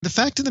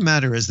fact of the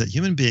matter is that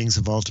human beings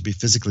evolved to be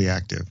physically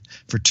active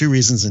for two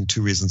reasons and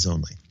two reasons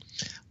only.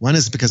 One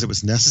is because it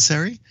was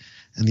necessary,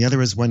 and the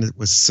other is when it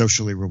was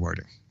socially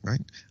rewarding,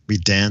 right? We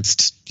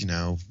danced,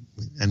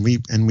 and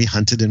we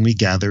hunted and we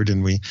gathered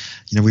and we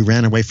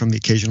ran away from the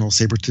occasional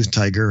saber-toothed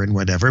tiger and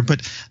whatever,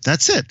 but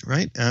that's it,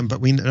 right?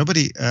 But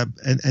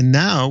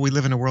now we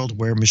live in a world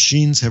where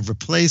machines have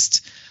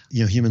replaced,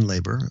 human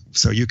labor.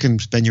 So you can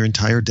spend your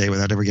entire day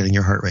without ever getting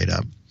your heart rate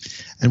up.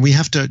 And we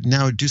have to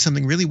now do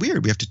something really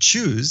weird. We have to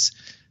choose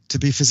to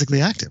be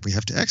physically active. We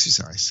have to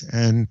exercise.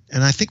 And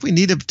I think we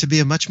need to be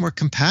a much more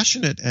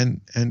compassionate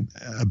and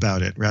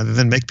about it rather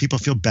than make people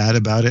feel bad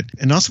about it.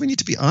 And also we need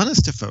to be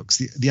honest to folks.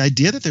 The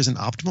idea that there's an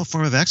optimal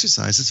form of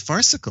exercise is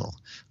farcical.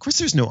 Of course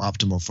there's no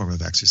optimal form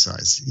of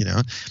exercise.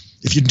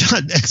 If you're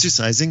not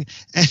exercising,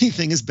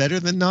 anything is better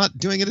than not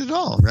doing it at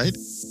all, right?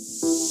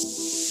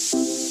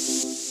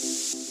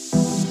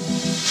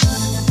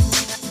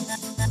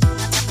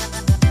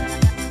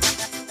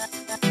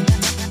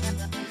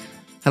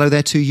 Hello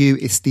there to you,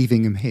 it's Steve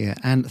Ingham here,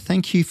 and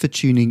thank you for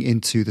tuning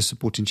into the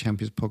Supporting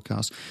Champions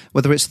podcast,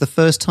 whether it's the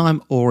first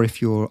time or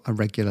if you're a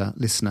regular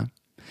listener.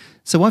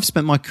 So I've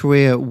spent my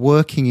career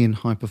working in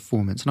high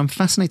performance, and I'm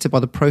fascinated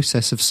by the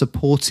process of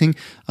supporting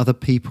other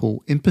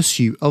people in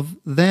pursuit of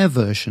their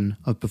version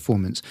of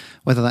performance,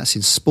 whether that's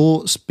in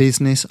sports,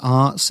 business,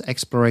 arts,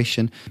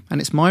 exploration, and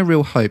it's my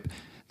real hope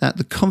that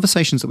the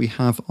conversations that we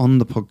have on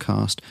the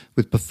podcast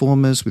with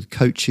performers, with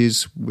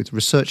coaches, with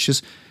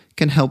researchers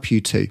can help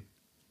you too.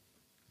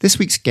 This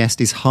week's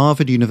guest is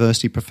Harvard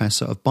University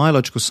Professor of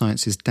Biological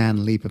Sciences Dan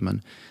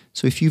Lieberman.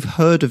 So if you've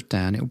heard of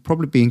Dan, it will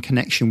probably be in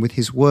connection with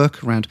his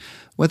work around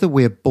whether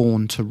we're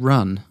born to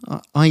run,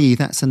 i.e.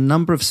 that's a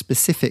number of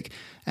specific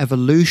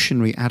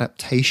evolutionary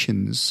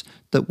adaptations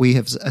that we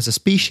have, as a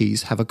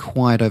species, have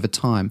acquired over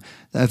time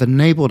that have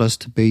enabled us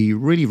to be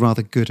really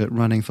rather good at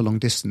running for long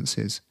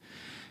distances.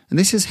 And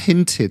this has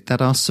hinted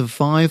that our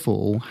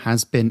survival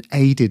has been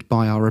aided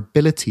by our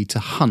ability to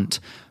hunt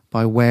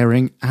by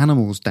wearing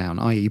animals down,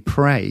 i.e.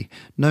 prey,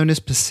 known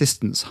as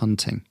persistence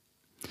hunting.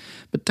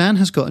 But Dan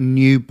has got a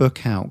new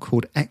book out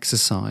called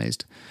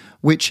Exercised,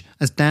 which,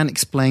 as Dan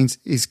explains,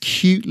 is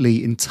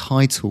cutely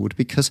entitled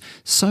because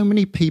so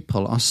many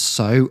people are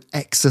so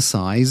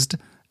exercised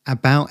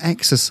about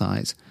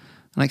exercise.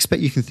 And I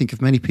expect you can think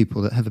of many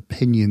people that have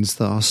opinions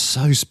that are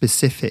so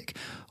specific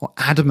or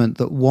adamant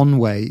that one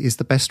way is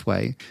the best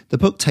way. The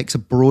book takes a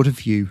broader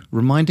view,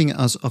 reminding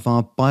us of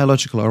our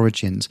biological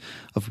origins,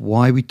 of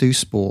why we do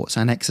sports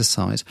and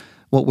exercise,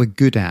 what we're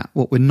good at,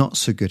 what we're not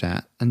so good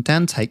at. And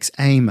Dan takes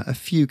aim at a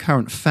few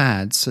current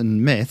fads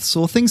and myths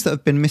or things that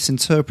have been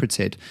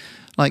misinterpreted,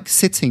 like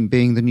sitting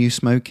being the new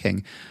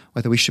smoking,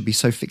 whether we should be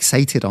so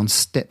fixated on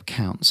step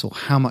counts or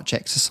how much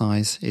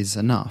exercise is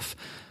enough.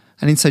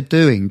 And in so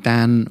doing,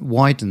 Dan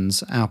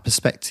widens our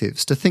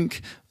perspectives to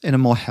think in a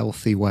more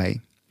healthy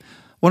way.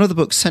 One of the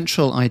book's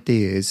central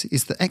ideas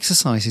is that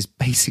exercise is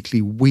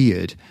basically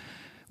weird,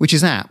 which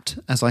is apt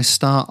as I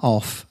start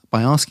off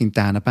by asking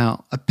Dan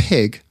about a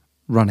pig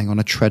running on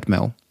a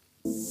treadmill.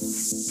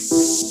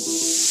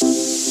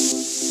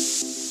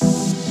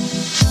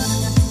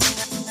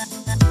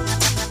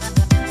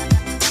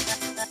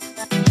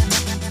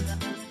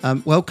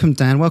 Welcome,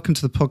 Dan. Welcome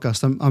to the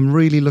podcast. I'm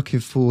really looking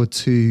forward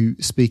to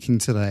speaking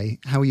today.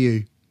 How are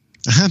you?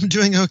 I'm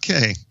doing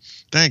okay.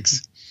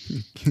 Thanks.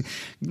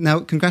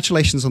 Now,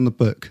 congratulations on the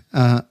book.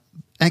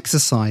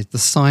 Exercise, the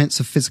Science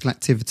of Physical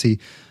Activity,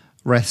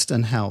 Rest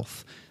and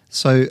Health.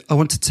 So I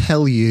want to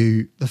tell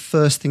you the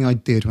first thing I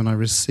did when I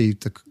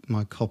received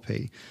my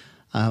copy.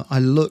 I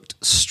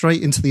looked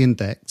straight into the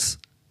index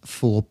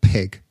for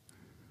pig.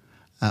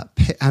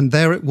 And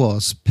there it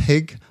was,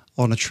 pig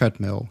on a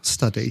treadmill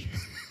study.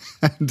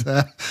 And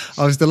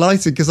I was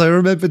delighted because I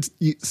remembered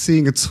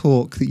seeing a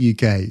talk that you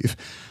gave,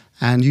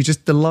 and you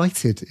just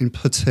delighted in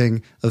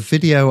putting a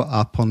video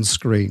up on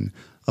screen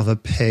of a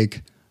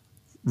pig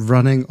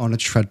running on a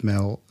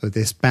treadmill with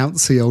this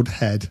bouncy old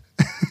head.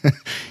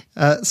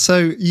 So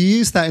you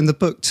use that in the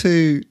book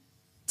too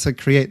to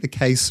create the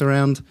case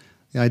around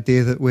the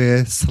idea that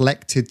we're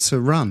selected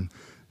to run.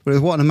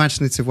 What an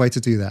imaginative way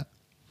to do that.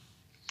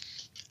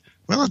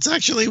 Well, it's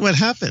actually what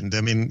happened.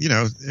 I mean,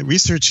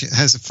 research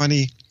has a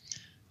funny...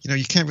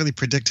 you can't really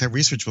predict how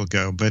research will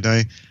go, but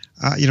I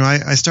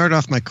started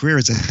off my career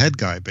as a head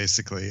guy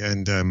basically,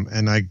 and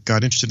I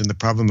got interested in the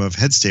problem of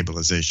head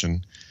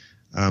stabilization,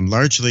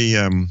 largely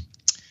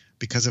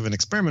because of an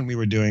experiment we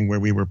were doing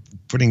where we were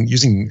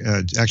using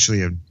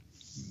actually a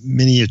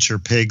miniature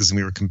pigs, and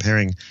we were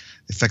comparing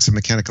the effects of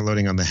mechanical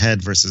loading on the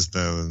head versus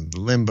the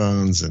limb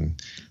bones,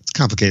 and it's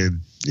complicated.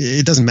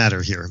 It doesn't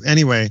matter here.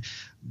 Anyway,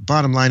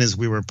 bottom line is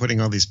we were putting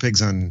all these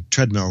pigs on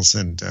treadmills,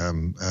 and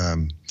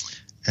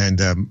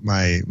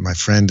my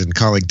friend and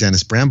colleague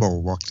Dennis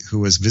Bramble, who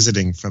was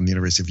visiting from the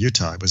University of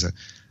Utah, I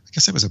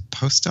guess I was a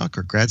postdoc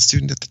or grad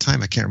student at the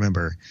time. I can't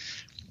remember,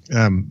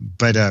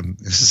 but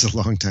this is a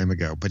long time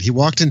ago. But he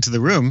walked into the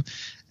room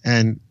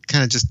and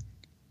kind of just,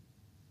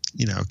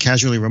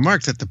 casually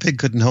remarked that the pig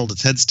couldn't hold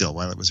its head still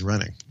while it was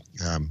running,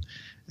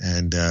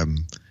 and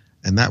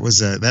And that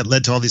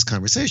led to all these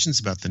conversations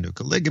about the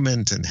nuchal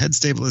ligament and head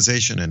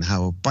stabilization and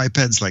how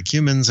bipeds like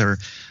humans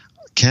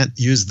can't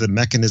use the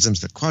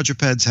mechanisms that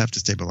quadrupeds have to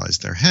stabilize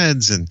their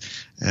heads. And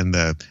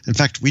in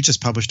fact, we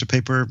just published a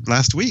paper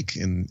last week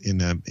in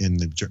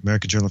the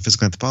American Journal of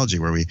Physical Anthropology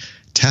where we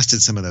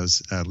tested some of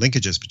those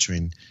linkages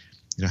between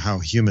how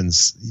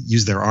humans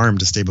use their arm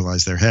to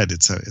stabilize their head.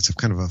 It's a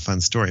kind of a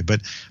fun story,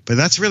 but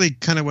that's really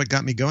kind of what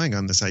got me going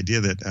on this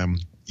idea that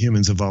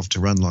humans evolved to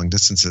run long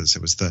distances.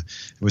 It was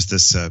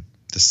this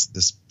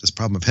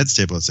problem of head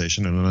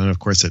stabilization, and then of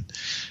course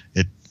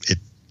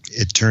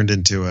it turned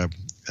into a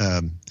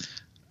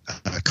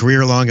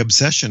career-long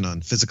obsession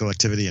on physical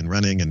activity and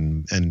running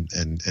and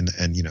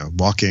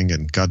walking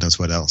and God knows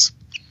what else.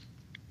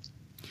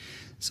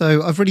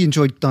 So I've really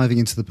enjoyed diving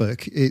into the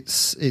book.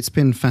 It's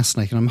been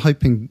fascinating. I'm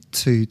hoping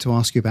to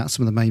ask you about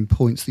some of the main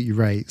points that you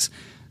raise,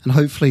 and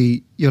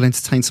hopefully you'll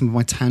entertain some of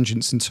my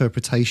tangents,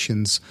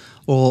 interpretations,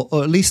 or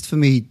at least for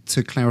me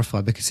to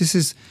clarify, because this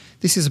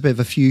is a bit of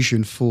a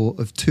fusion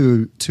of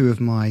two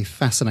of my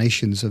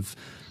fascinations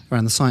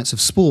around the science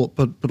of sport,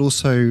 but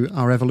also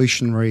our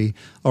evolutionary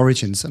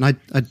origins. And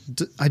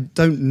I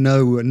don't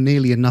know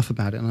nearly enough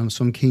about it, and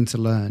so I'm keen to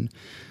learn.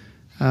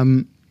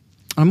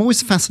 I'm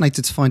always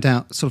fascinated to find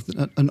out sort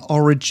of an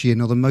origin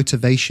or the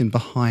motivation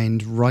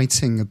behind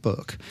writing a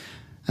book.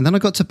 And then I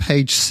got to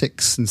page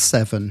 6 and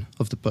 7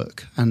 of the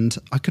book, and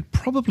I could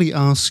probably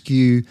ask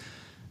you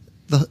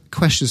the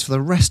questions for the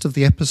rest of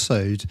the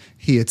episode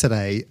here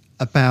today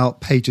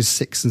about pages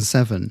 6 and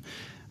 7,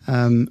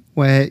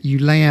 where you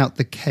lay out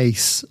the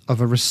case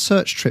of a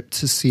research trip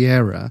to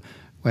Sierra,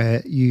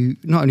 where you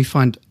not only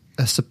find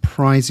a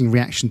surprising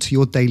reaction to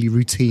your daily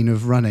routine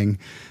of running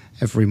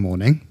every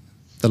morning.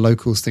 The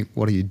locals think,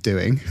 what are you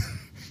doing?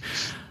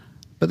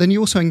 But then you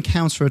also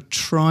encounter a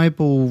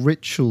tribal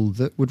ritual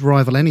that would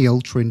rival any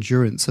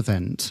ultra-endurance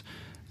event.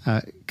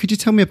 Could you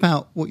tell me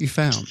about what you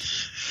found?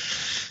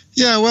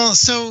 Yeah, well,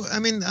 so,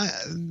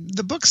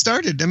 the book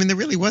started, there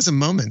really was a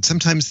moment.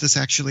 Sometimes this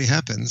actually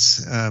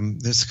happens.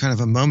 There's kind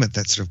of a moment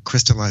that sort of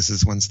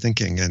crystallizes one's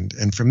thinking.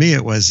 And for me,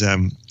 it was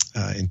in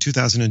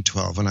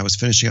 2012 when I was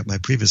finishing up my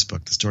previous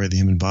book, The Story of the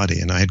Human Body.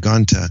 And I had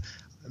gone to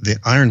the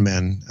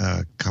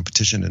Ironman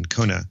competition in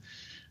Kona,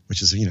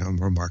 which is, a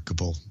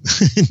remarkable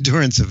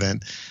endurance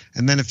event.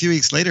 And then a few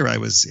weeks later, I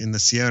was in the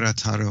Sierra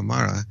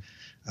Tarahumara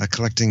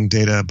collecting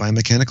data,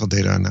 biomechanical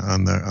data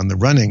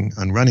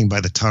on running by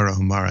the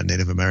Tarahumara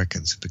Native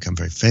Americans, who've become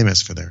very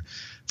famous for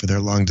their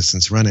long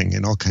distance running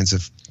in all kinds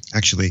of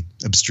actually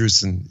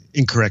abstruse and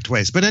incorrect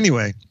ways. But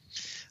anyway,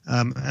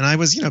 and I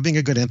was, being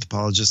a good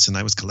anthropologist, and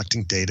I was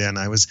collecting data, and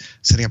I was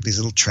setting up these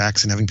little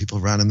tracks and having people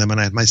run in them, and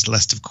I had my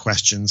list of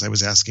questions I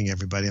was asking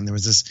everybody, and there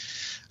was this.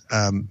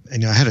 And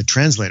I had a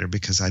translator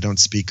because I don't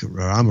speak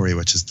Raramuri,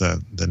 which is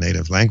the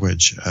native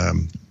language.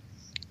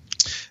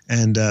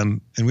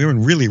 And we were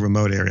in really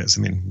remote areas.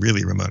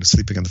 Really remote,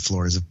 sleeping on the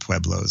floors of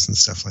pueblos and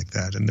stuff like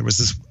that. And there was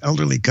this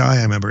elderly guy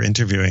I remember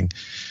interviewing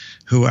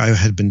who I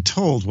had been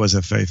told was a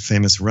very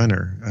famous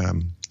runner.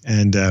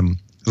 And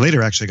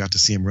later actually got to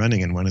see him running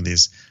in one of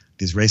these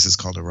races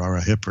called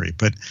Aurora Hippery.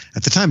 But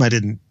at the time I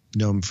didn't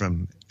know him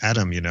from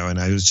Adam, and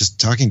I was just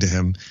talking to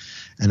him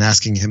and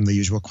asking him the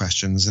usual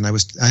questions. And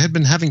I had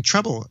been having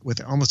trouble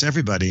with almost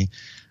everybody.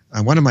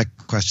 One of my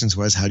questions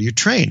was, how do you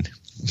train?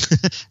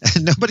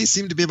 And nobody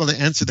seemed to be able to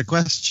answer the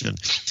question.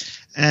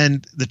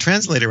 And the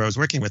translator I was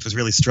working with was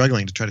really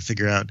struggling to try to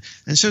figure out.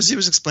 And so he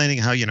was explaining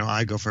how,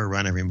 I go for a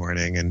run every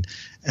morning. And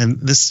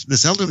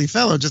this elderly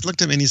fellow just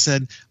looked at me and he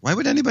said, why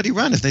would anybody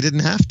run if they didn't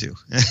have to?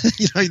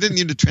 He didn't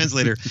need a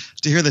translator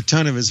to hear the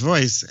tone of his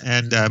voice.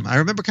 And I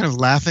remember kind of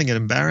laughing at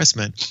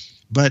embarrassment,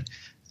 but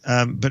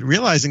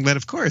realizing that,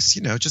 of course,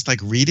 just like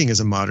reading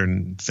is a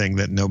modern thing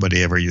that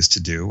nobody ever used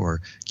to do,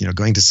 or,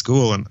 going to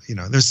school. And,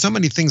 there's so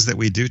many things that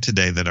we do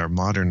today that are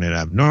modern and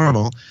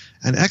abnormal.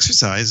 And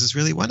exercise is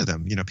really one of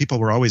them. People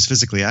were always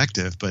physically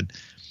active, but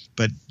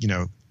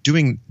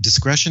doing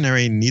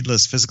discretionary,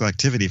 needless physical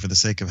activity for the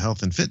sake of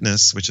health and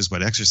fitness, which is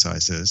what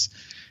exercise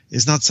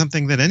is not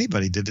something that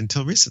anybody did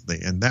until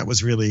recently. And that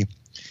was really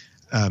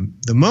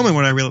the moment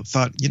when I really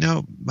thought,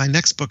 my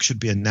next book should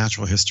be a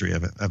natural history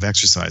of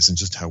exercise and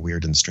just how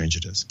weird and strange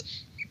it is.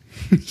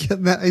 Yeah,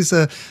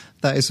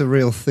 that is a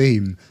real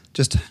theme.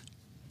 Just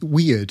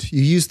weird.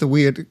 You use the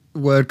weird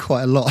word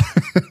quite a lot,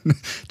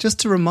 just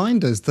to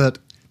remind us that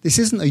this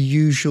isn't a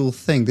usual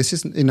thing. This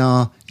isn't in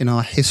our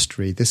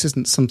history. This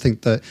isn't something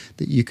that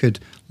you could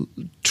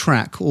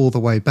track all the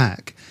way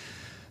back.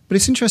 But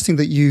it's interesting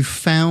that you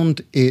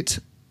found it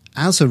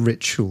as a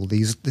ritual.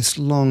 This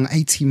long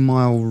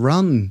 80-mile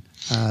run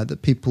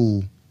that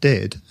people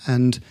did,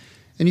 and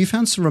you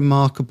found some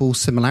remarkable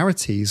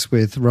similarities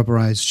with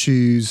rubberized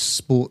shoes,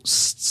 sports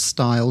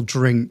style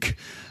drink,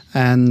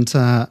 and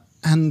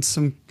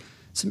some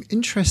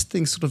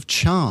interesting sort of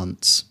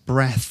chants,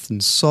 breath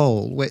and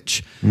soul,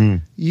 which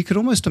you could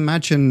almost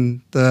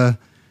imagine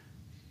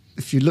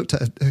if you looked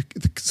at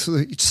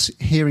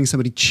hearing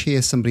somebody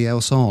cheer somebody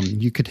else on,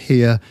 you could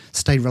hear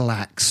 "stay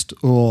relaxed"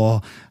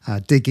 or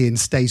 "dig in,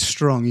 stay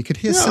strong." You could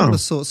hear similar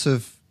sorts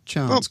of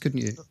chants,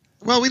 couldn't you?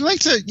 Well, we like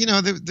to,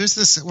 there's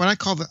this what I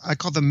call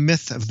the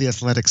myth of the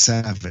athletic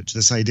savage.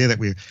 This idea that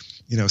we,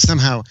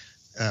 somehow,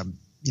 um,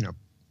 you know,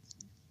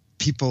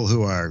 people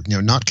who are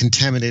not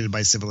contaminated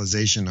by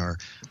civilization are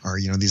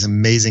these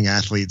amazing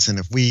athletes, and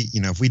if we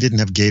didn't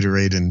have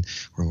Gatorade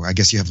or I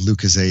guess you have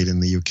Lucozade in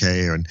the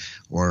UK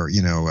or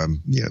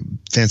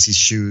fancy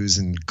shoes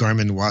and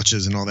Garmin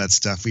watches and all that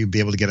stuff, we'd be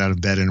able to get out of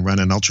bed and run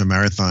an ultra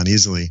marathon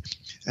easily.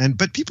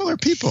 But people are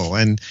people,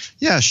 and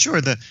yeah,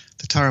 sure, the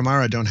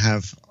Tarahumara don't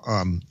have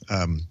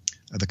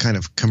the kind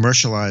of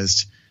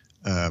commercialized,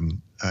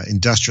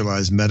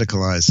 industrialized,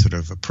 medicalized sort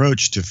of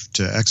approach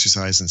to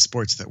exercise and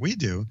sports that we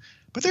do.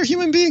 But they're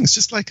human beings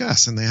just like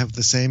us, and they have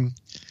the same,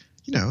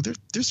 they're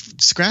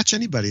scratch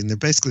anybody, and they're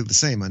basically the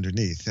same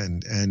underneath.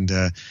 And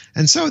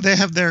so they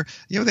have their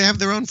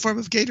own form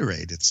of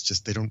Gatorade. It's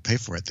just they don't pay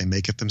for it; they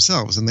make it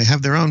themselves, and they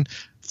have their own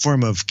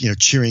form of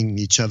cheering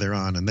each other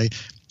on, and they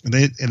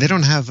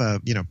don't have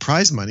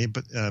prize money,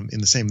 but in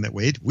the same that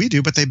way we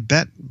do, but they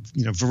bet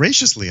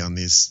voraciously on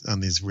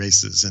these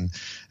races, and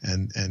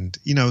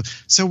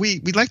so we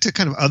like to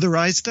kind of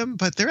otherize them,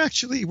 but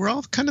we're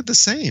all kind of the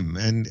same,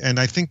 and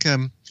I think.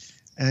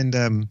 And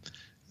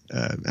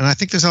I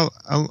think there's a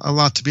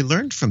lot to be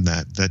learned from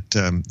that.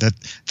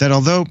 That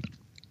although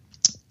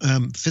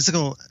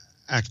physical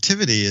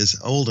activity is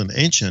old and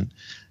ancient,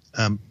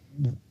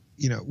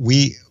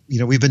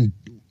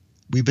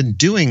 we've been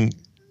doing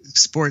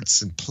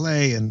sports and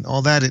play and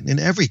all that in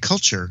every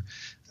culture,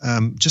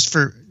 not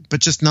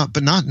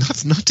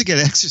to get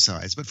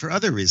exercise, but for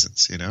other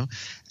reasons,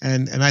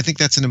 and I think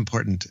that's an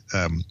important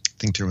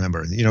thing to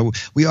remember.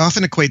 We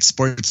often equate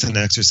sports and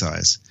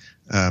exercise.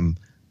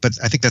 But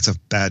I think that's a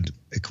bad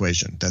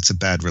equation. That's a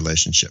bad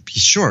relationship.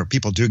 Sure,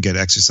 people do get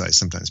exercise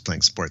sometimes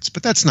playing sports,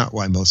 but that's not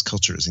why most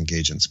cultures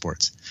engage in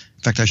sports.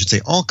 In fact, I should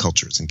say all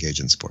cultures engage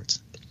in sports.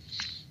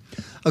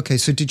 Okay,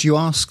 so did you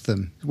ask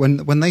them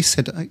when they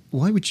said,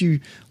 why would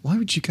you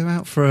go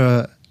out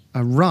for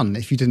a run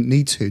if you didn't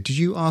need to? Did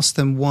you ask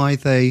them why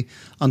they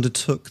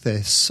undertook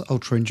this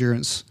ultra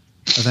endurance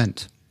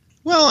event?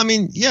 Well, I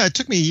mean, yeah, it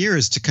took me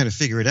years to kind of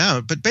figure it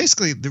out. But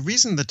basically, the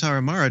reason the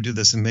Tarahumara do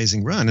this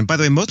amazing run, and by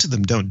the way, most of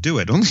them don't do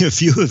it. Only a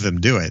few of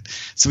them do it.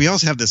 So we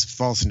also have this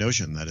false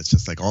notion that it's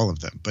just like all of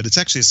them. But it's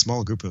actually a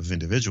small group of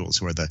individuals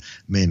who are the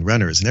main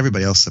runners, and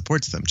everybody else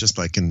supports them, just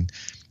like in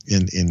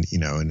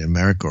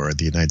America or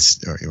the United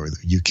States or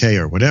the UK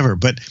or whatever.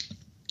 But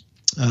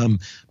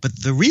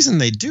the reason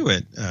they do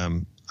it,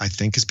 I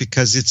think, is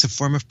because it's a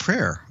form of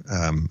prayer,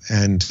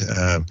 and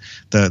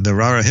the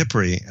Rara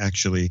Hipri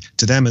actually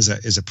to them is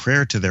a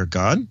prayer to their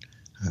god,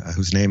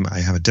 whose name I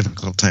have a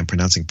difficult time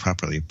pronouncing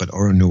properly, but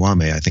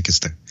Oronuame I think is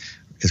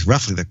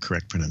roughly the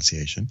correct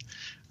pronunciation,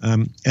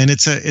 and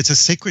it's a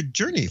sacred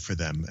journey for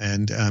them,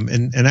 and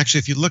actually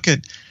if you look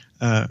at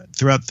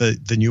throughout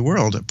the New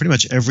World, pretty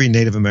much every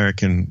Native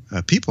American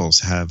peoples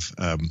have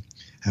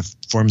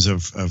forms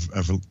of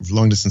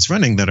long distance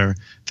running that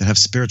have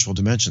spiritual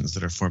dimensions,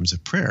 that are forms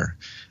of prayer.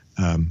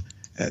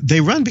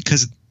 They run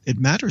because it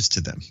matters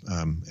to them,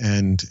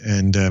 and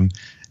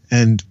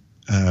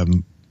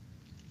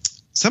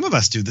some of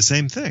us do the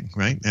same thing,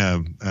 right?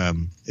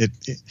 I'm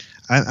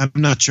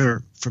not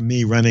sure. For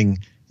me, running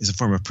is a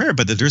form of prayer,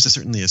 but there's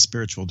certainly a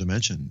spiritual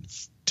dimension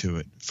to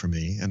it for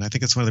me, and I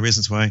think it's one of the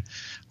reasons why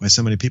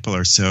so many people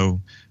feel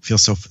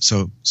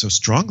so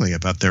strongly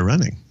about their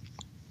running.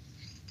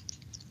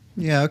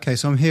 Yeah, okay,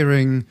 so I'm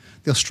hearing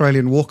the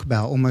Australian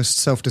walkabout, almost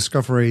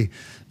self-discovery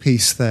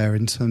piece there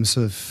in terms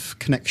of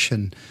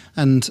connection.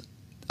 And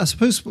I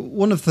suppose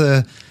one of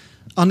the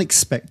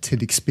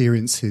unexpected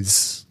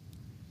experiences,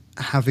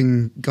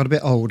 having got a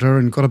bit older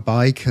and got a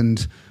bike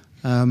and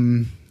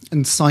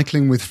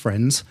cycling with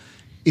friends,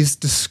 is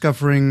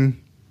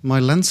discovering my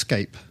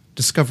landscape,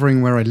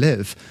 discovering where I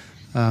live,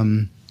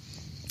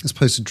 as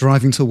opposed to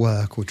driving to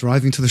work or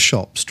driving to the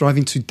shops,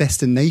 driving to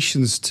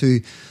destinations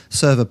to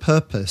serve a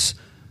purpose.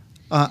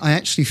 I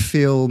actually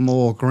feel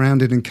more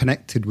grounded and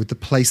connected with the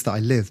place that I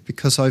live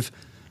because I've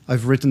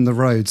ridden the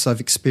roads,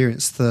 I've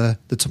experienced the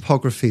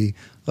topography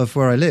of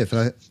where I live.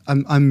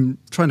 I'm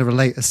trying to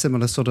relate a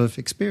similar sort of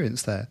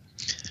experience there.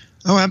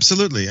 Oh,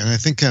 absolutely, and I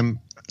think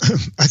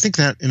I think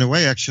that in a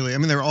way, actually, I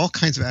mean, there are all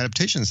kinds of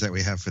adaptations that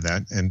we have for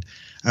that, and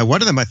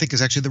one of them I think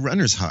is actually the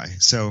runner's high.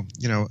 So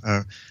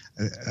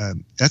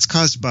that's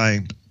caused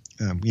by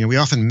we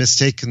often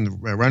mistake the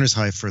runner's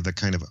high for the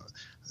kind of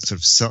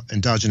sort of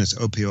endogenous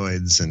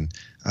opioids and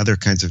other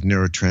kinds of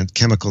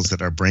neurochemicals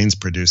that our brains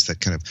produce that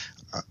kind of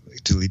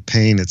to relieve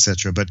pain,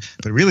 etc. But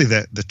really,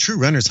 the true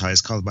runner's high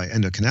is called by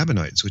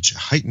endocannabinoids, which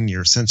heighten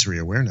your sensory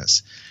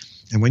awareness.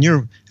 And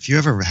if you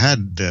ever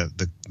had the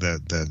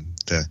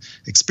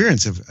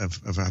experience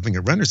of having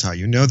a runner's high,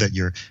 you know that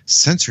your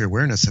sensory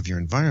awareness of your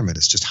environment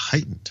is just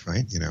heightened,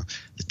 right?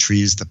 The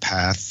trees, the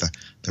path,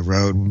 the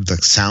road, the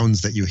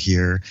sounds that you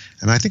hear,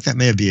 and I think that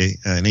may be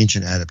an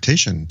ancient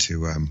adaptation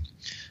to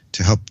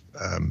help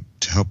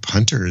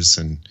hunters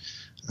and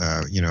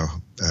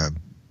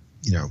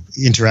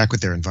interact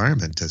with their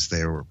environment as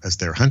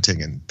they're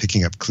hunting and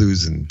picking up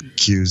clues and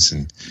cues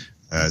and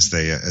as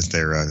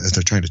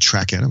they're trying to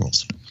track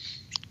animals.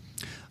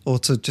 or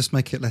to just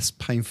make it less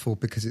painful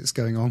because it's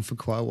going on for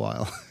quite a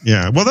while.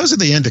 Yeah, well, those are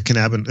the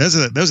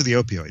endocannabinoids. Those are the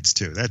opioids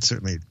too. That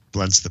certainly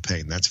blunts the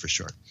pain. That's for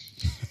sure.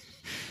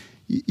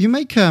 You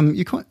make an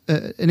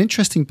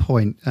interesting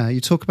point.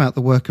 You talk about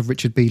the work of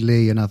Richard B.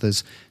 Lee and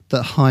others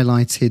that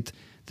highlighted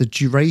the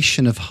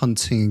duration of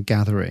hunting and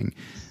gathering,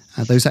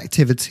 those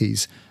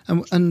activities.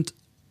 And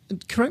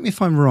correct me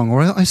if I'm wrong,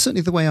 or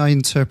certainly the way I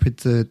interpret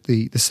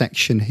the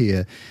section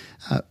here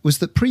was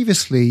that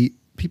previously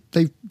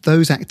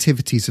those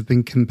activities have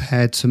been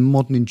compared to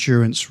modern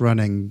endurance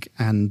running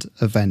and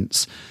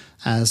events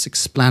as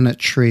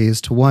explanatory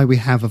as to why we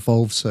have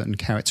evolved certain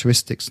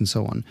characteristics and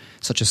so on,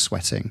 such as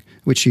sweating,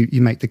 which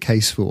you make the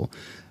case for.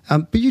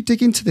 But you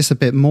dig into this a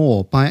bit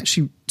more by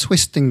actually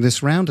twisting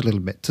this round a little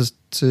bit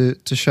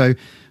to show,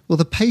 well,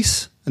 the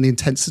pace and the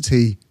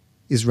intensity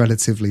is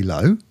relatively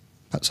low,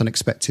 perhaps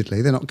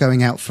unexpectedly. They're not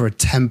going out for a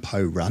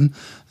tempo run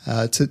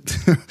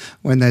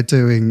when they're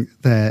doing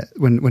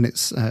when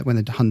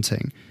they're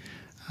hunting.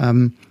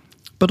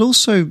 But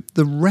also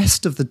the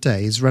rest of the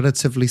day is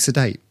relatively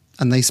sedate,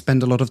 and they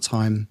spend a lot of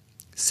time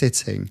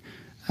sitting.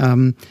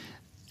 Are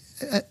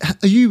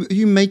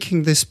you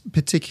making this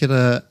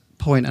particular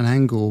point and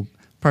angle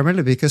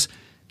primarily because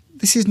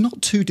this is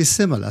not too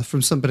dissimilar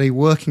from somebody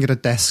working at a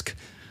desk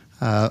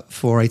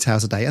for 8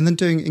 hours a day and then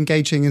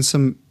engaging in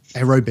some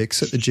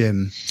aerobics at the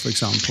gym, for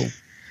example?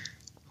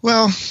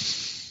 Well,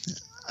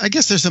 I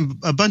guess there's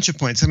a bunch of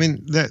points. I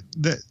mean,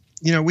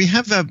 we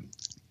have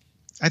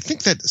I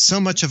think that so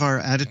much of our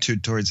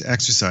attitude towards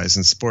exercise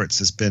and sports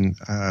has been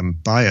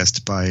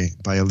biased by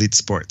elite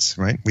sports,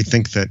 right? We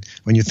think that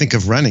when you think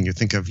of running, you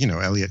think of,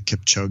 Eliud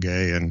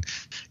Kipchoge and,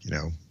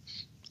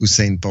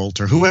 Usain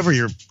Bolt or whoever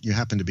you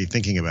happen to be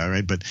thinking about,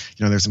 right? But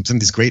there's some of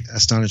these great,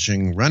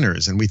 astonishing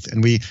runners, and we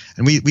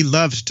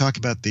love to talk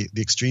about the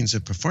extremes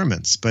of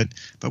performance, but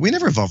we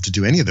never evolved to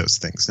do any of those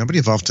things. Nobody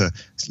evolved to,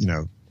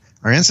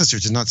 our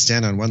ancestors did not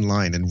stand on one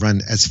line and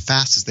run as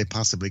fast as they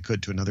possibly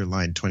could to another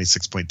line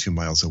 26.2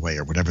 miles away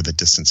or whatever the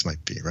distance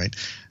might be, right?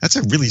 That's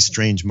a really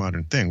strange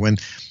modern thing. When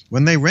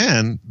they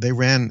ran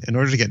in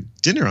order to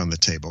get dinner on the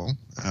table,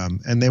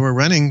 and they were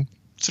running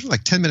sort of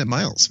like 10-minute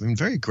miles. I mean,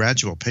 very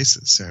gradual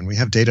paces. And we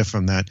have data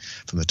from that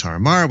from the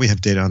Tarahumara. We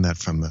have data on that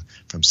from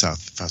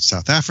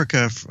South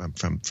Africa,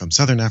 from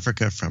Southern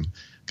Africa, from a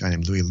guy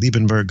named Louis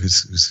Liebenberg,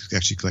 who's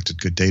actually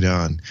collected good data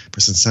on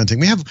persistence hunting.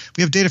 We have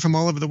data from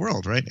all over the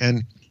world, right?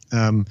 And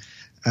so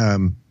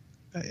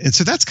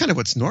that's kind of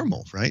what's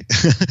normal, right?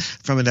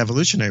 From an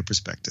evolutionary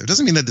perspective. It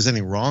doesn't mean that there's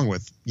anything wrong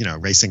with,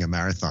 racing a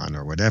marathon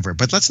or whatever,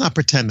 but let's not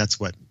pretend that's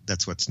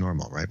what's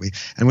normal, right?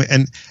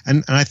 And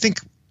I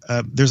think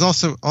there's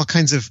also all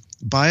kinds of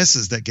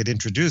biases that get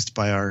introduced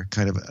by our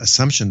kind of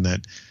assumption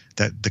that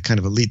the kind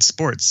of elite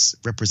sports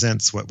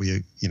represents what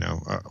we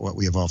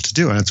evolved to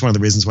do, and it's one of the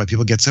reasons why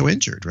people get so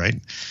injured, right?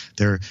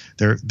 They're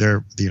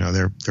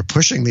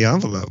pushing the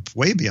envelope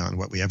way beyond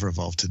what we ever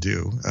evolved to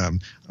do,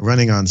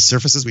 running on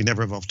surfaces we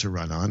never evolved to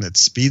run on, at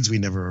speeds we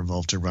never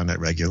evolved to run at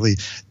regularly,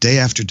 day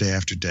after day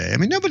after day. I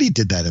mean, nobody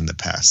did that in the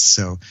past,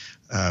 so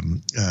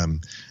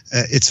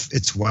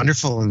it's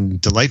wonderful and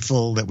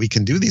delightful that we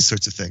can do these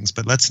sorts of things,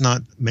 but let's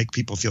not make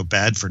people feel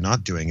bad for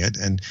not doing it,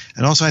 and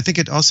also I think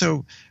it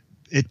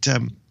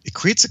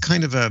creates it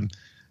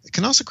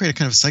can also create a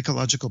kind of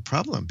psychological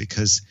problem,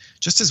 because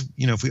just as,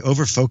 if we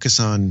over focus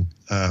on,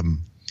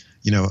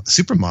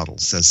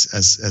 supermodels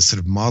as sort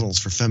of models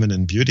for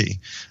feminine beauty,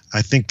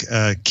 I think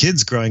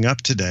kids growing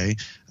up today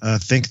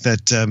think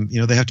that,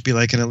 they have to be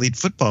like an elite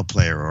football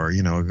player or,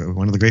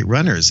 one of the great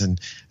runners. And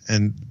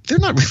they're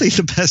not really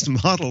the best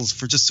models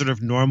for just sort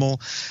of normal,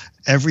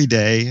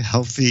 everyday,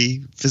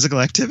 healthy physical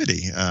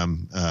activity.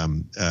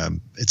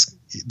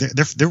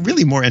 They're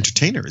really more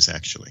entertainers,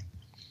 actually.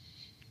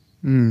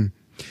 I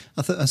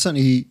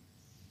certainly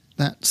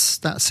that's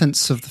that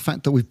sense of the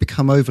fact that we've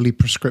become overly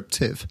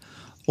prescriptive,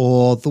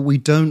 or that we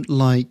don't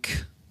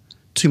like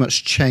too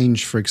much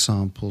change, for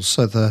example.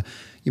 So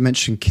you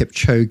mentioned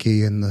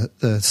Kipchoge and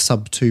the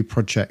Sub 2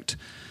 project.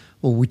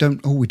 Well, we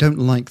don't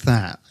like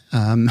that.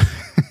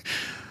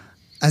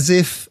 As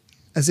if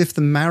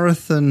the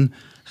marathon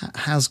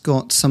has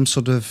got some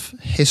sort of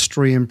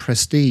history and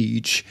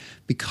prestige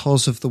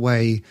because of the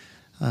way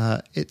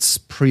it's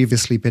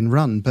previously been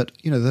run. But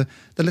the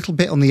little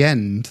bit on the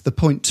end, the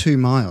 0.2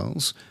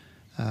 miles,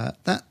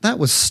 that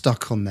was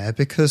stuck on there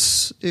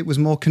because it was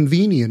more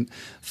convenient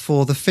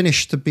for the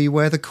finish to be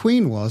where the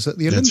Queen was at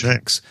the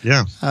Olympics.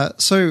 Right. Yeah.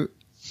 So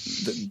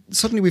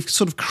suddenly we've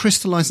sort of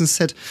crystallized and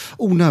said,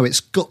 oh no, it's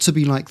got to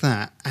be like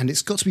that, and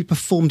it's got to be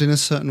performed in a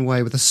certain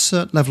way with a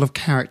certain level of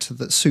character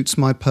that suits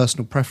my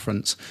personal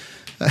preference.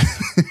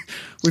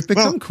 We've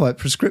become quite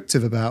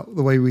prescriptive about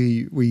the way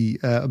we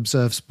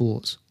observe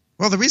sports.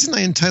 Well, the reason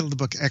I entitled the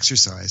book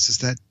Exercise is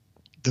that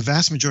the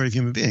vast majority of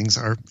human beings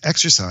are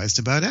exercised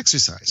about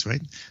exercise,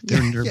 right?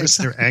 They're nervous,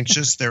 they're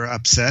anxious, they're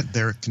upset,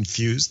 they're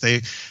confused,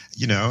 and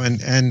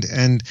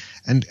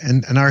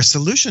our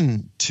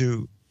solution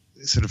to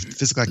sort of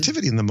physical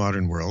activity in the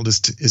modern world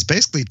is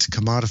basically to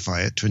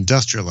commodify it, to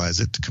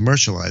industrialize it, to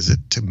commercialize it,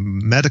 to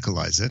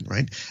medicalize it,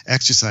 right?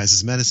 Exercise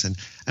is medicine.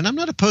 And I'm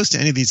not opposed to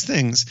any of these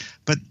things,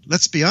 but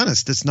let's be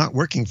honest, it's not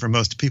working for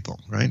most people,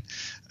 right?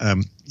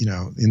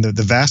 In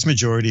the vast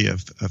majority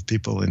of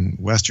people in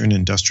Western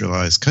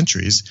industrialized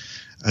countries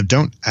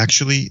don't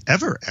actually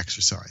ever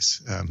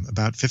exercise.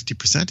 About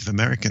 50% of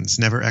Americans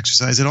never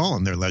exercise at all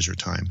in their leisure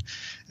time.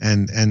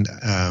 And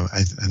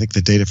I think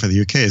the data for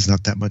the UK is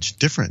not that much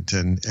different.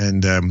 And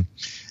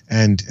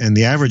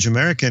the average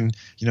American,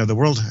 the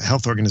World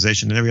Health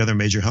Organization and every other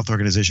major health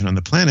organization on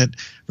the planet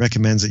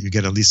recommends that you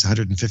get at least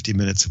 150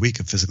 minutes a week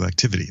of physical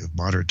activity, of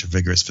moderate to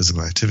vigorous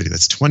physical activity.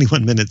 That's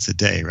 21 minutes a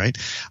day, right?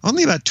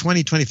 Only about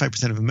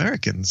 25% of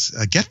Americans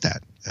get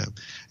that.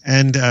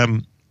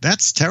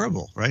 That's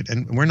terrible, right?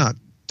 And we're not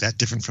that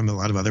different from a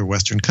lot of other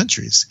Western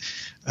countries.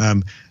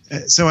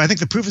 So I think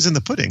the proof is in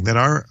the pudding that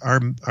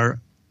our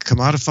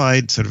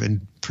commodified, sort of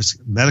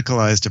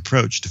medicalized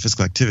approach to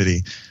physical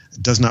activity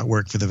does not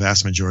work for the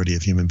vast majority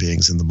of human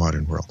beings in the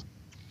modern world.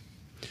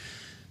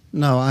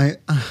 No,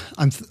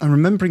 I'm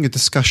remembering a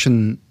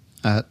discussion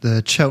at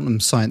the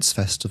Cheltenham Science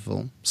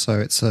Festival. So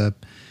it's a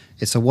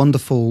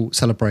wonderful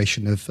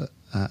celebration of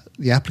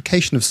the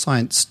application of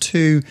science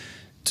to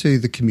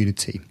the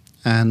community.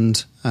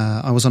 And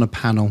I was on a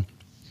panel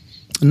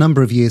a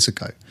number of years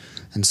ago,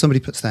 and somebody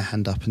puts their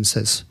hand up and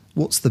says,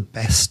 "What's the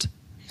best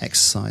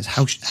exercise?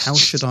 How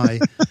should I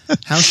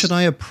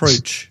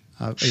approach?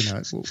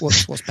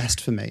 What's best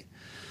for me?"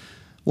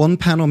 One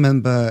panel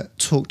member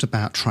talked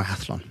about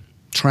triathlon.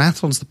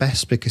 Triathlon's the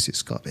best because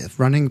it's got a bit of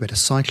running, a bit of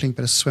cycling, a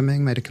bit of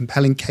swimming. Made a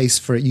compelling case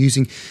for it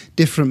using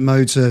different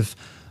modes of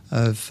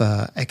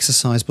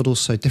exercise, but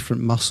also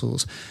different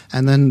muscles.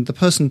 And then the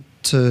person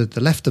to the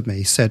left of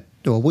me said,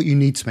 "Well, what you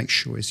need to make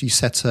sure is you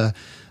set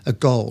a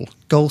goal.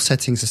 Goal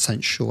setting is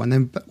essential. And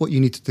then what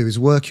you need to do is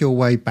work your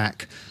way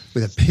back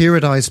with a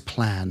periodized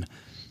plan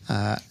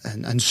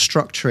and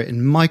structure it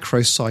in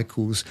micro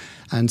cycles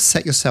and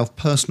set yourself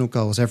personal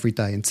goals every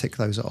day and tick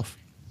those off."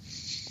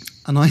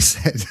 And I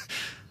said,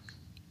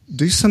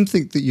 do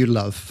something that you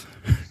love,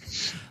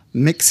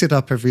 mix it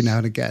up every now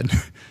and again,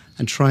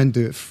 and try and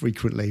do it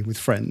frequently with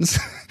friends.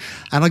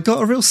 And I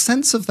got a real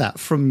sense of that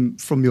from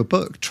your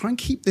book. Try and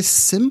keep this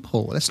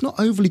simple. Let's not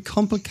overly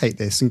complicate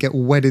this and get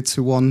wedded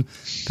to one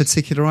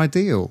particular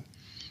ideal.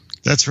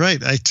 That's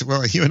right.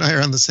 Well, you and I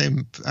are on the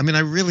same. I mean,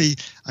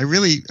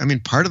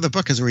 part of the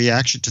book is a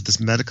reaction to this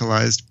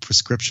medicalized,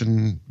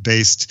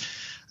 prescription-based,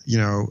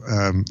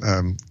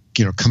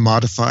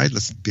 commodified.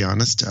 Let's be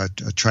honest.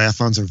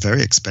 Triathlons are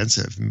very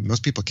expensive.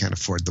 Most people can't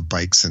afford the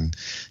bikes and,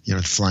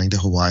 flying to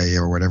Hawaii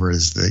or whatever it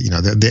is.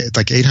 They're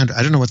like 800.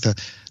 I don't know what the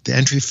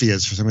entry fee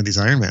is for some of these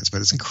Ironmans,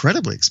 but it's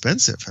incredibly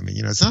expensive. I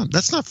mean,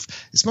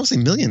 it's mostly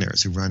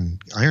millionaires who run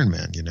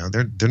Ironman.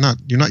 They're not.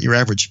 You're not your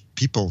average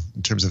people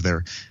in terms of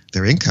their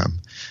income.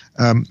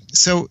 It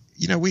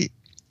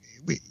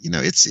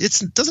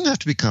doesn't have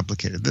to be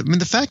complicated. I mean,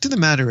 the fact of the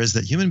matter is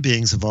that human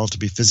beings evolved to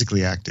be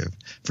physically active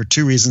for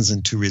two reasons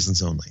and two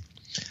reasons only.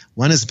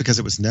 One is because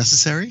it was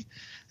necessary,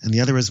 and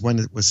the other is when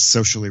it was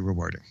socially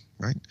rewarding,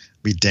 right?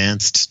 We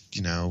danced,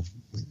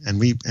 and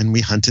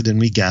we hunted and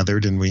we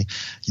gathered and we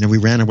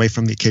ran away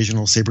from the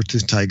occasional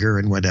saber-toothed tiger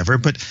and whatever,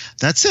 but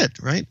that's it,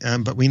 right?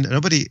 But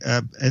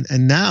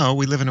and now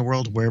we live in a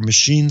world where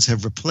machines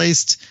have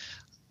replaced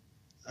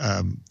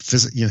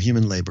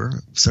human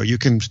labor, so you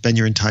can spend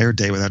your entire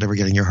day without ever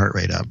getting your heart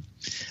rate up.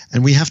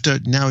 And we have to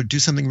now do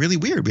something really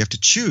weird. We have to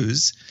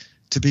choose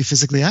to be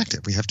physically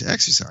active. We have to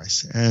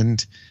exercise,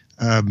 and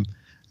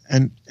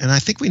I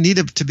think we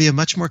need to be a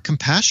much more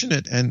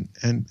compassionate and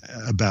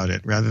about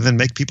it rather than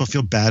make people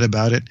feel bad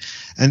about it.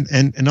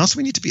 And also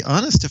we need to be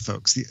honest to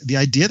folks. The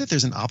idea that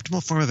there's an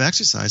optimal form of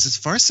exercise is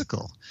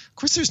farcical. Of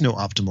course, there's no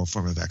optimal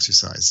form of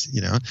exercise.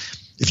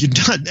 If you're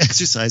not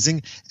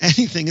exercising,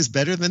 anything is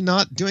better than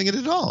not doing it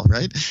at all,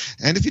 right?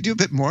 And if you do a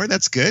bit more,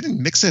 that's good, and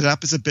mix it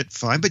up is a bit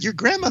fine. But your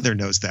grandmother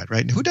knows that,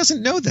 right? And who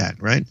doesn't know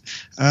that, right?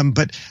 And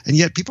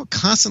yet people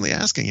constantly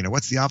asking,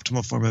 what's the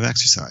optimal form of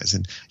exercise?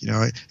 And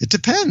it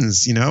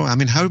depends. I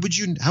mean, how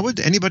would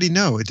anybody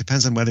know? It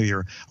depends on whether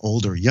you're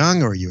old or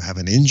young, or you have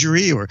an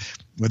injury, or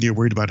whether you're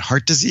worried about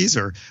heart disease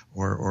or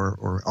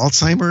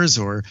Alzheimer's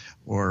or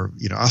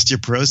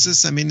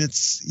osteoporosis. I mean,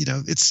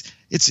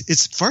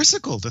 it's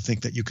farcical to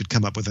think that you could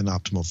come up with an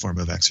optimal form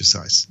of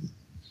exercise.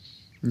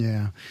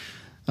 Yeah,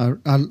 I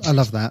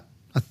love that.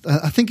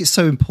 I think it's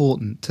so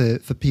important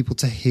for people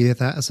to hear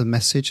that as a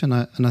message, and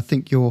I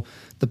think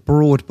the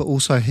broad but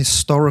also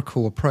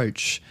historical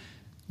approach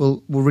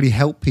will really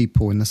help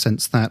people in the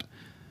sense that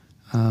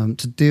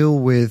to deal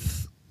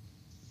with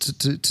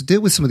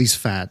some of these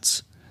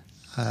fads.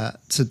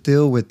 To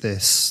deal with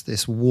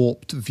this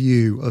warped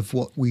view of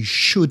what we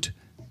should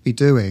be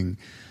doing,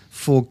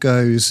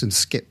 foregoes and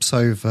skips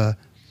over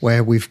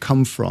where we've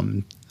come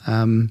from.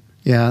 I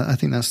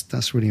think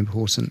that's really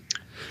important.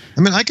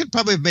 I mean, I could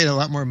probably have made a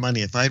lot more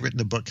money if I had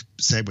written a book,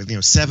 say, with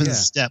 7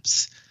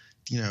 steps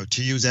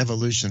to use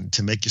evolution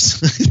to make you,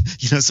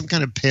 some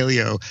kind of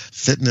paleo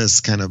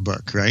fitness kind of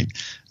book, right?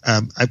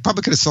 I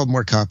probably could have sold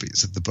more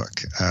copies of the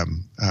book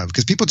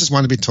because people just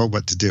want to be told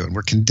what to do, and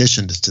we're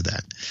conditioned to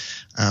that.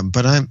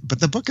 But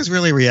the book is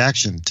really a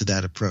reaction to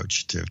that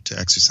approach to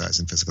exercise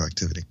and physical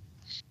activity.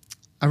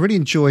 I really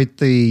enjoyed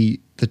the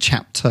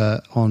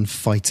chapter on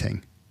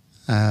fighting,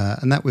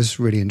 and that was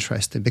really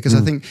interesting because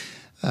I think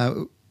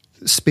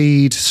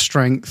speed,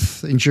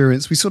 strength,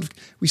 endurance, we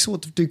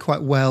sort of do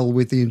quite well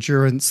with the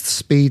endurance, the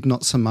speed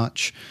not so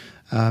much,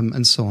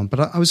 and so on.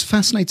 But I was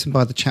fascinated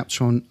by the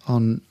chapter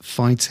on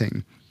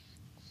fighting,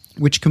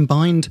 which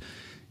combined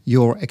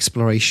your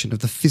exploration of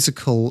the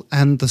physical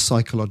and the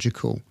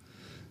psychological.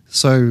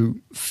 So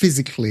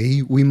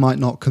physically, we might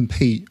not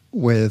compete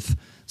with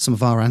some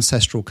of our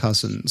ancestral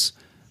cousins.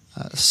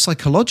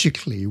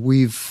 Psychologically,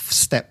 we've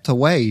stepped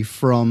away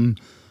from,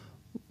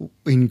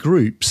 in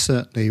groups,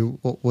 certainly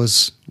what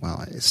was,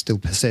 well, it still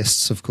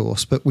persists, of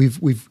course, but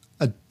we've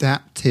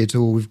adapted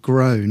or we've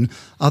grown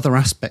other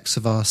aspects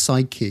of our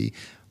psyche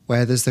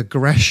where there's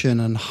aggression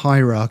and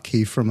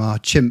hierarchy from our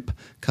chimp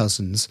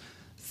cousins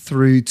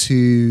through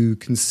to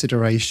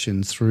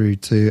consideration, through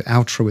to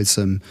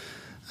altruism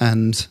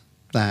and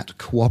that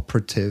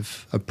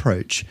cooperative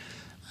approach.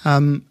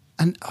 And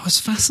I was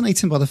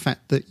fascinated by the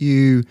fact that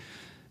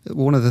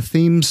one of the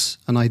themes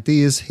and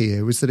ideas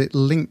here was that it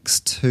links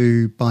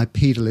to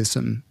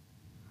bipedalism.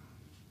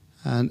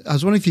 And I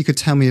was wondering if you could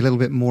tell me a little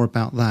bit more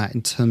about that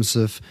in terms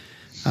of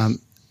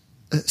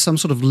some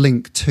sort of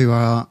link to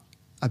our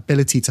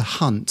ability to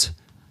hunt.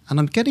 And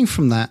I'm getting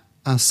from that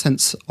a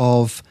sense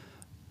of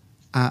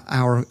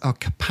our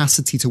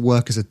capacity to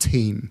work as a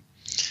team.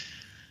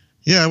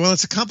 Yeah, well,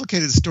 it's a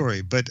complicated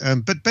story, but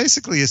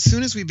basically, as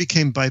soon as we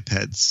became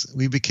bipeds,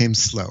 we became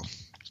slow.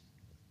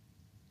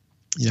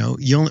 If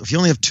you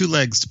only have two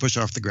legs to push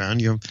off the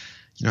ground,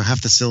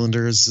 half the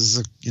cylinders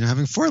is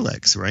having four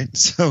legs, right?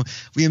 So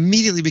we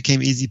immediately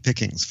became easy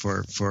pickings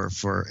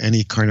for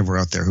any carnivore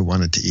out there who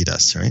wanted to eat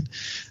us, right?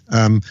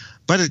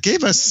 But it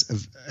gave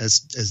us,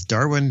 as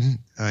Darwin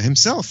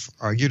himself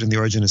argued in The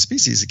Origin of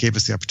Species, it gave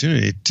us the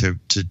opportunity to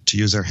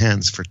use our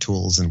hands for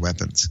tools and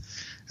weapons.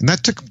 And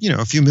that took,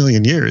 a few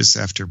million years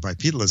after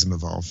bipedalism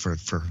evolved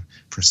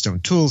for stone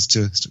tools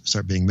to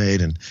start being made.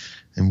 And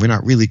we're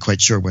not really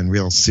quite sure when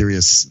real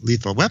serious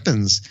lethal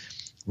weapons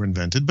were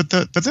invented. But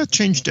that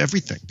changed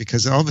everything,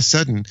 because all of a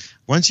sudden,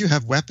 once you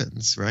have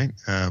weapons, right,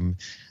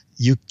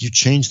 you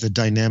change the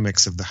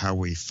dynamics of how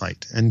we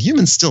fight. And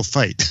humans still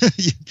fight.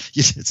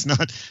 It's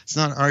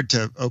not hard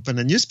to open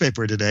a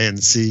newspaper today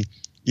and see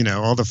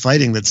all the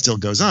fighting that still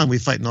goes on. We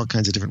fight in all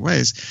kinds of different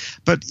ways,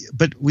 but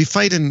we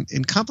fight in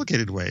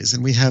complicated ways,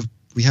 and we have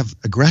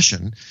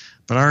aggression,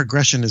 but our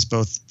aggression is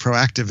both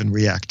proactive and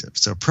reactive.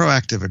 So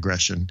proactive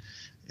aggression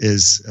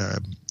is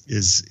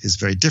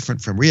very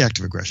different from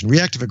reactive aggression.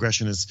 Reactive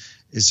aggression is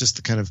just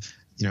the kind of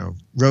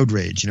road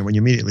rage. When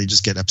you immediately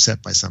just get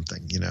upset by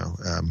something.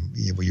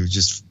 Where you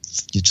just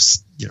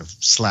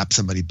slap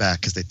somebody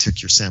back because they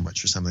took your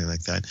sandwich or something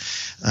like that.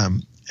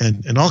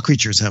 And all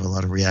creatures have a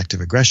lot of reactive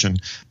aggression.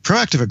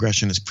 Proactive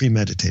aggression is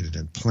premeditated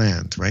and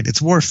planned, right?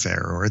 It's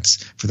warfare, or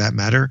it's, for that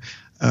matter,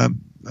 a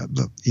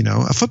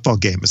football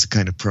game is a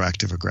kind of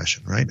proactive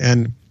aggression, right?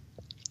 And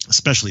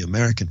especially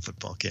American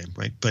football game,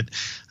 right? But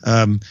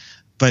I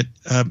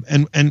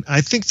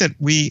think that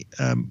we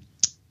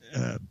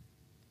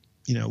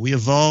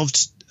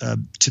evolved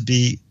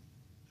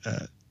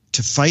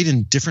to fight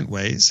in different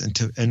ways,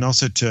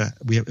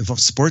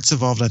 sports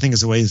evolved, I think,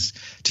 as a ways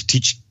to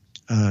teach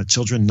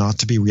children not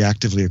to be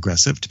reactively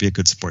aggressive, to be a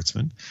good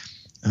sportsman,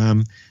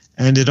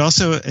 and it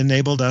also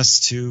enabled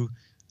us to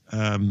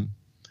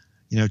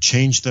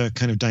change the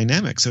kind of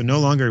dynamic. So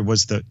no longer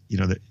is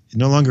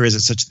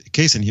it such a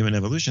case in human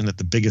evolution that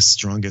the biggest,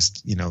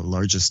 strongest,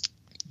 largest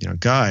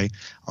guy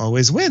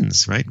always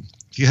wins, right?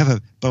 If you have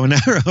a bow and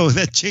arrow,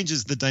 that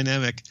changes the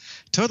dynamic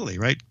totally,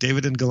 right?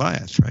 David and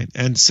Goliath, right?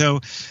 And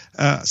so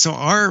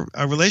our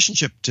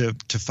relationship to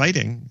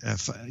fighting,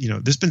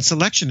 there's been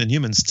selection in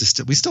humans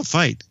we still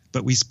fight,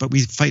 but we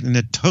fight in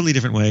a totally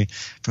different way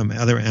from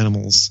other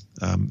animals,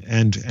 and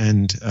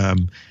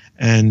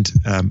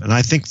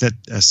I think that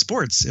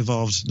sports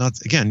evolved not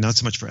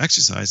so much for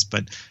exercise,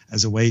 but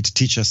as a way to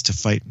teach us to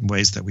fight in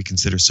ways that we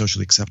consider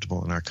socially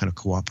acceptable in our kind of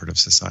cooperative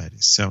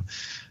societies. So.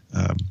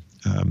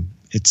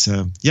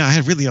 I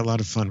had really a lot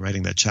of fun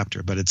writing that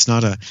chapter, but it's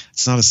not a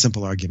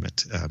simple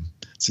argument. I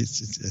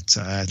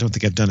don't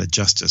think I've done it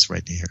justice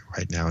right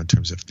now in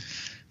terms of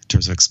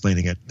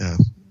explaining it.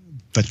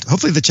 But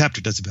hopefully the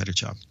chapter does a better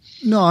job.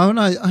 No,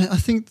 I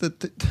think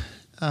that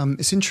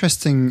it's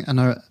interesting,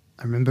 and I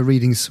remember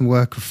reading some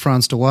work of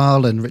Frans de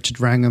Waal and Richard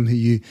Wrangham, who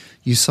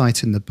you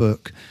cite in the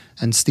book,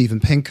 and Steven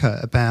Pinker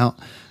about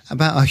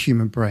our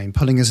human brain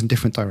pulling us in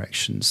different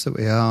directions, that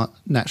we are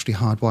naturally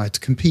hardwired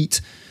to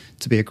compete,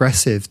 to be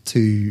aggressive,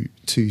 to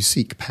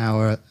seek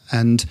power,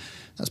 and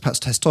that's perhaps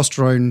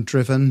testosterone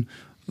driven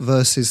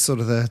versus sort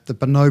of the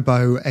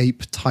bonobo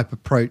ape type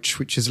approach,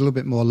 which is a little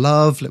bit more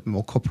love, a little bit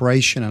more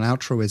cooperation and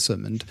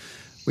altruism, and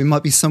we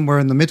might be somewhere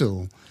in the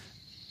middle.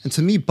 And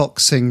to me,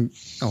 boxing,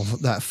 or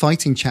that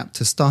fighting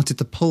chapter, started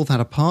to pull that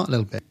apart a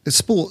little bit. The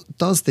sport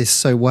does this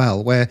so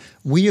well, where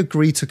we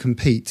agree to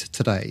compete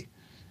today.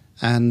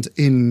 And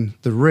in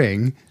the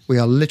ring, we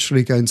are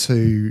literally going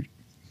to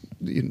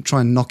try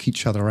and knock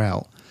each other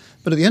out.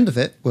 But at the end of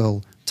it,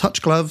 we'll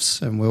touch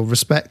gloves and we'll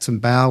respect and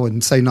bow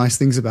and say nice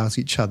things about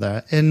each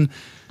other in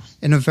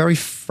a very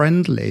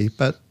friendly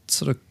but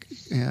sort of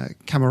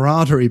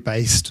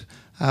camaraderie-based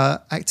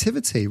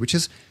activity, which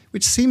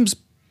seems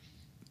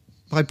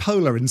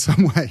bipolar in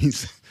some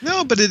ways.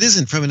 No, but it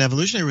isn't from an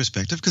evolutionary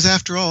perspective, because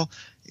after all,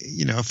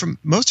 from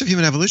most of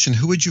human evolution,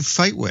 who would you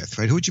fight with,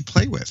 right? Who would you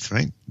play with,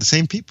 right? The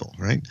same people,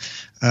 right?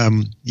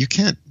 You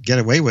can't get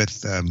away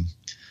with,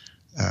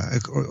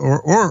 if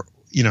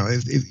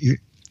you,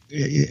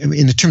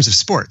 in terms of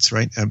sports,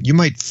 right? You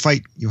might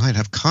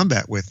have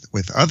combat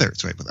with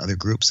others, right? With other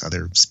groups,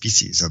 other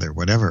species, other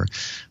whatever,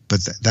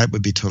 but that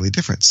would be totally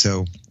different.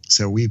 So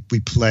we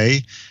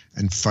play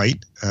and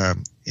fight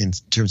in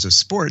terms of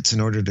sports in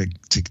order to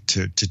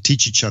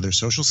teach each other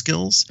social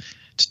skills,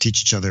 to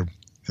teach each other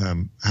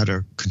how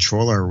to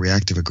control our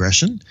reactive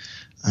aggression,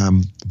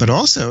 but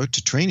also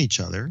to train each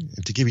other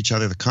and to give each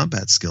other the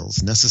combat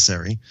skills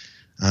necessary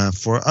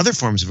for other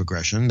forms of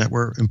aggression that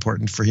were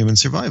important for human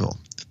survival,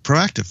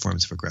 proactive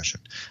forms of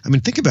aggression. I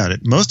mean, think about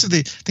it.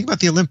 Think about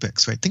the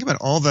Olympics, right? Think about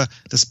all the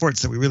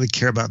sports that we really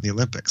care about in the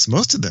Olympics.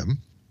 Most of them,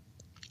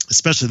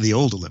 especially the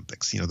old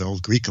Olympics, the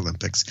old Greek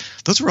Olympics,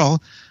 those were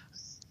all,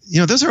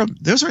 those are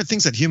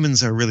things that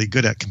humans are really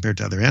good at compared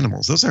to other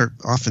animals. Those are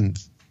often,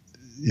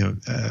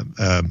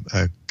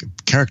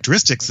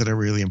 characteristics that are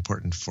really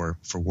important for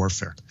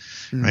warfare,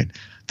 right?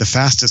 The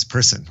fastest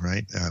person,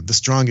 right? The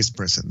strongest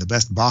person, the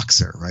best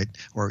boxer, right?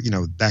 Or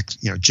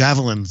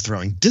javelin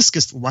throwing,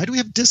 discus. Why do we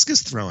have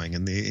discus throwing?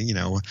 And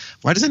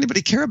why does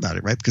anybody care about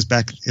it, right? Because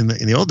back in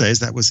the old days,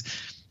 that was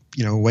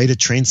a way to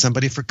train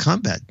somebody for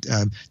combat.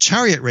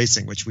 Chariot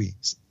racing, which we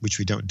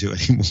don't do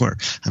anymore.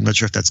 I'm not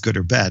sure if that's good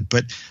or bad,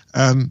 but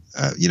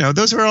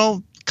those are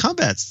all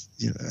combats.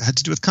 Had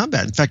to do with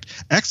combat. In fact,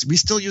 we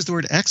still use the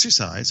word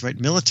exercise, right?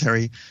 In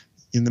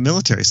the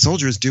military,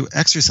 soldiers do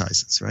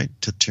exercises, right,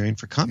 to train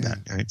for combat.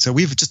 Yeah. Right. So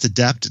we've just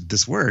adapted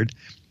this word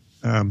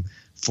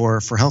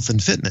for health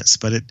and fitness,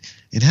 but it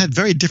had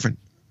very different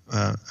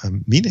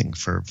meaning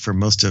for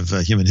most of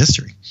human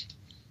history.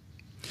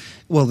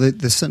 Well,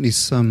 there's certainly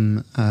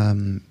some,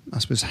 I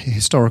suppose,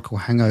 historical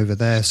hangover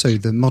there. So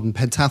the modern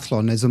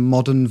pentathlon is a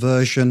modern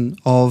version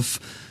of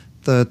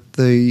a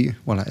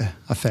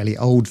fairly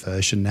old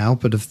version now,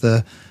 but of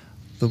the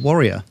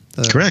warrior.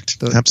 Correct.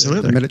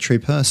 Absolutely. The military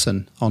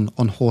person on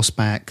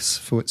horseback,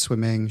 foot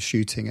swimming,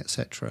 shooting,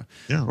 etc.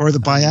 Yeah, or the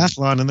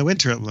biathlon in the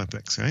Winter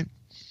Olympics, right?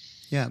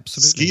 Yeah,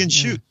 absolutely. Ski and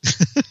shoot.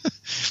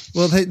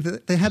 Well,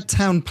 they had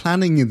town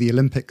planning in the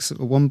Olympics at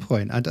one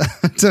point. I'm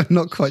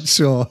not quite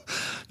sure.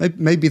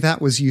 Maybe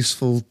that was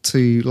useful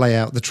to lay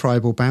out the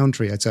tribal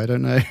boundary. I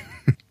don't know.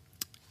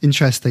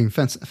 Interesting,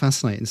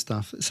 fascinating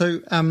stuff. So,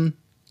 and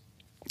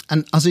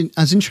I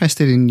was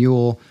interested in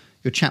your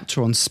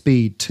chapter on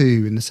speed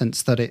too, in the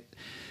sense that it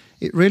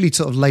really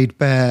sort of laid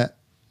bare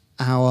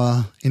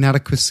our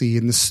inadequacy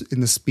in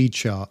the speed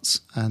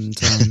charts, and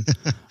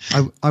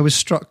I was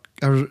struck.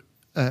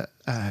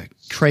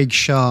 Craig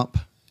Sharp.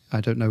 I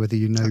don't know whether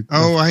you know.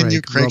 Oh, I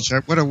knew Craig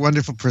Sharp. What a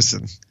wonderful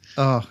person.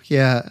 Oh,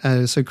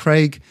 yeah. So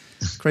Craig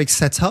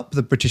set up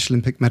the British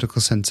Olympic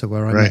Medical Centre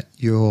where I met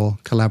your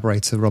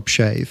collaborator Rob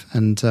Shave,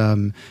 and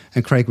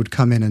Craig would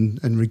come in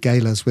and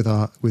regale us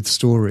with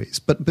stories,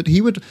 but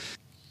he would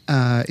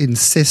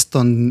insist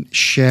on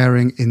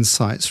sharing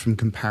insights from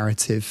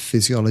comparative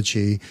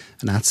physiology,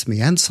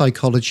 anatomy, and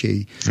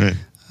psychology. Right.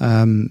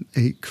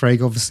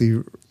 Craig,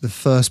 obviously, the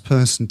first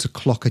person to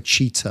clock a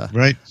cheetah,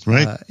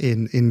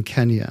 in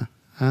Kenya,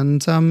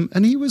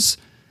 and he was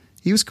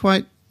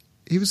quite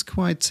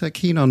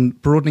keen on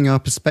broadening our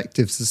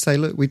perspectives to say,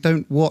 look, we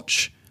don't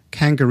watch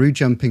kangaroo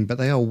jumping, but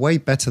they are way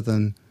better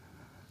than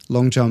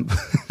long jump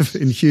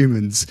in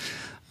humans.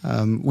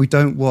 We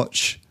don't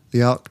watch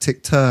the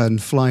Arctic tern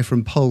fly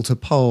from pole to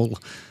pole,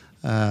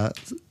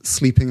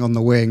 sleeping on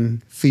the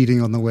wing,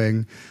 feeding on the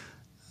wing.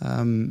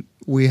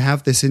 We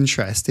have this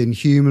interest in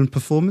human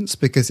performance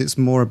because it's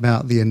more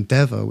about the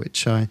endeavor,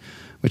 which I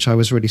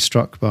was really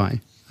struck by.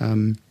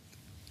 But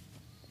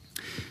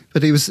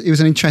it was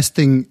an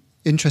interesting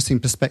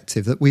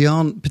perspective that we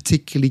aren't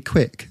particularly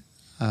quick,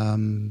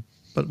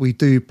 but we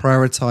do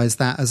prioritize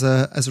that as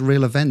a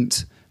real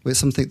event. It's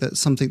something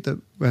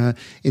that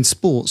in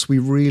sports we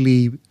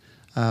really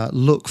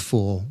look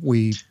for,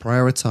 we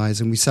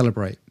prioritize, and we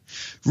celebrate.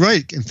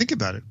 Right, and think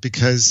about it,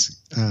 because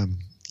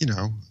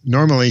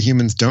normally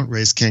humans don't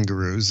race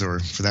kangaroos, or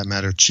for that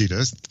matter,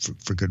 cheetahs,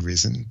 for good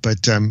reason.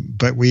 But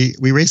we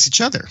race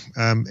each other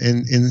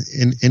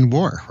in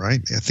war,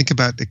 right? Think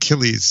about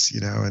Achilles,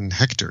 and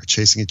Hector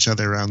chasing each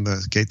other around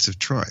the gates of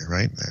Troy,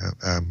 right?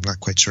 I'm not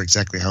quite sure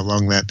exactly how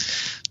long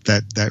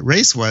that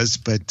race was,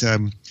 but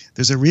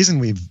there's a reason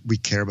we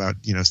care about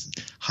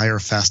higher,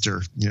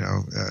 faster,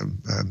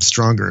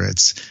 stronger.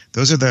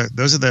 Those are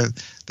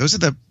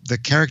the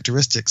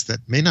characteristics that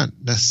may not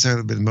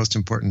necessarily be the most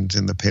important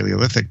in the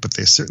Paleolithic, but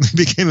they certainly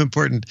became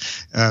important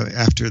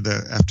after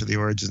the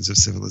origins of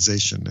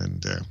civilization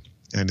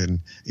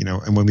and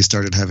when we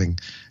started having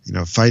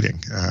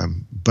fighting.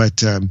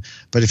 But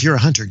if you're a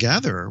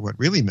hunter-gatherer, what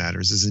really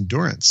matters is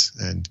endurance,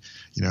 and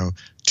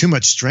too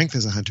much strength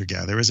as a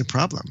hunter-gatherer is a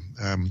problem.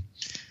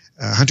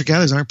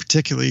 Hunter-gatherers aren't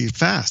particularly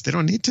fast; they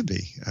don't need to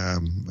be.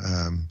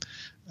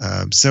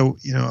 So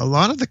a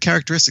lot of the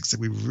characteristics that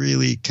we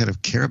really kind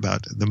of care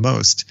about the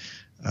most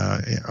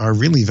are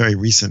really very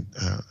recent,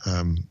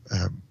 in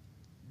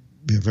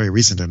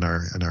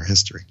our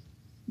history.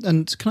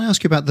 And can I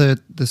ask you about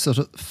the sort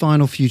of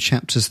final few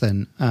chapters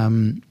then?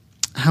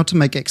 How to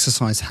make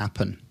exercise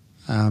happen.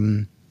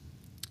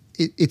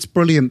 It's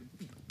brilliant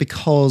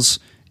because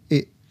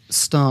it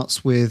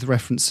starts with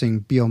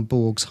referencing Bjorn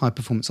Borg's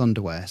high-performance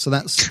underwear. So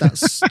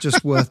that's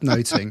just worth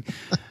noting.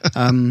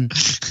 And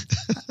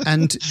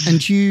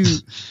you...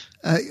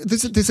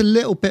 there's a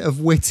little bit of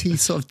witty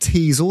sort of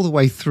tease all the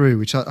way through,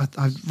 which I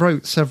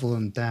wrote several of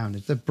them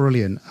down. They're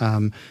brilliant.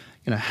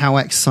 How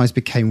exercise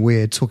became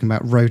weird, talking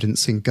about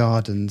rodents in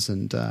gardens,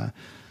 and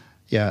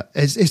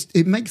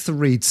it makes the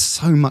read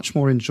so much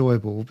more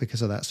enjoyable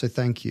because of that. So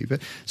thank you.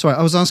 But sorry,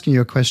 I was asking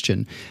you a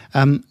question.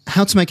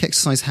 How to make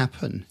exercise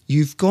happen?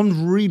 You've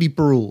gone really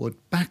broad,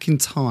 back in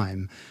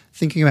time,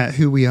 thinking about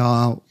who we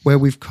are, where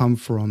we've come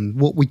from,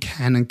 what we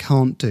can and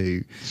can't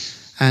do,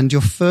 and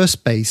your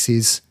first base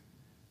is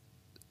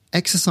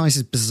exercise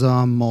is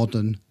bizarre,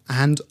 modern,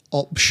 and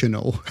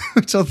optional,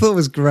 which I thought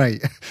was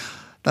great.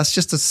 That's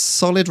just a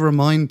solid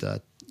reminder.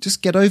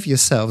 Just get over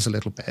yourselves a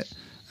little bit.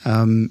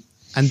 And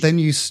then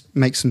you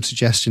make some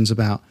suggestions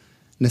about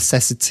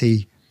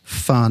necessity,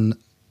 fun,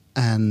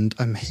 and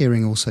I'm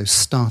hearing also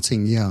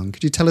starting young.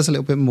 Could you tell us a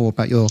little bit more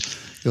about your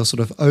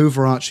sort of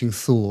overarching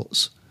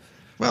thoughts?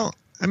 Well,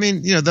 I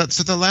mean,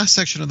 so the last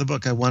section of the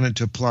book, I wanted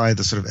to apply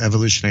the sort of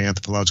evolutionary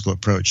anthropological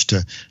approach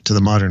to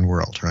the modern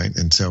world, right?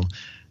 And so,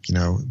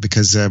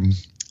 because,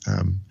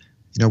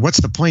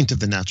 what's the point of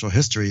the natural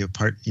history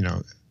apart,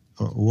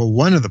 well,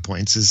 one of the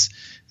points is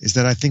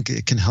that I think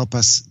it can help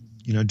us,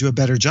 do a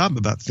better job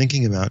about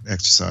thinking about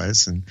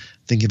exercise and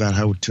thinking about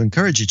how to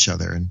encourage each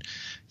other. And,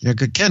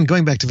 again,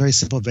 going back to very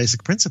simple,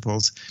 basic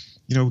principles,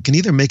 we can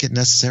either make it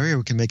necessary or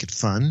we can make it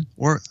fun,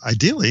 or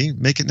ideally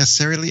make it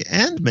necessarily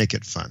and make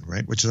it fun,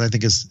 right? Which I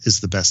think is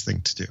the best thing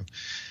to do.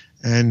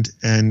 And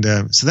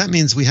so that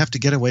means we have to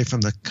get away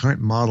from the current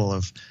model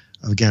of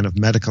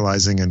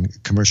medicalizing and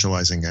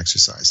commercializing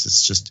exercise.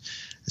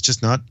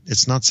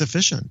 It's not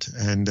sufficient.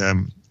 And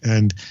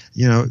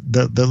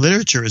the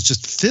literature is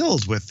just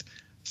filled with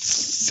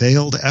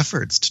failed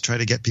efforts to try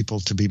to get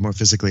people to be more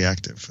physically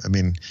active. I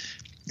mean,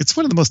 it's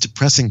one of the most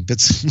depressing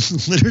bits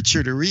of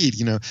literature to read.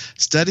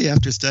 Study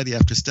after study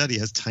after study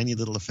has tiny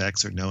little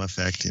effects or no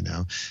effect.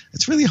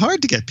 It's really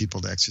hard to get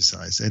people to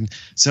exercise. And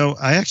so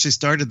I actually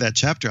started that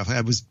chapter off. I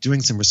was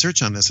doing some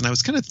research on this, and I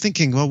was kind of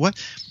thinking, well, what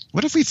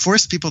if we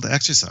force people to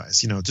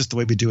exercise? Just the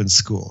way we do in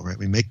school, right?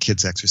 We make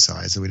kids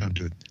exercise, and we don't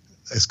do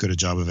as good a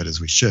job of it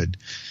as we should.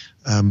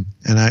 And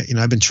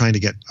I've been trying to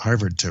get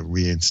Harvard to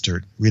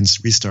restart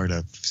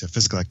a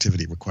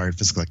required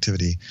physical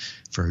activity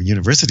for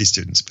university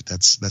students, but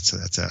that's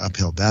an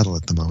uphill battle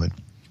at the moment.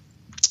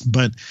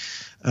 But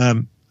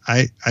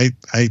I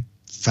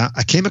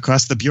came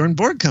across the Bjorn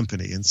Borg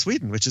company in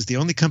Sweden, which is the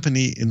only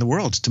company in the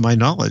world, to my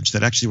knowledge,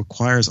 that actually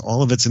requires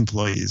all of its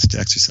employees to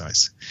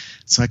exercise.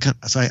 So I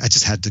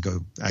just had to go.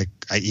 I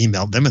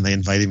emailed them and they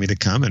invited me to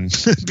come. And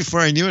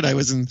before I knew it, I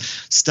was in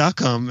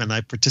Stockholm and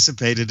I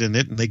participated in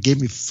it. And they gave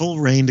me full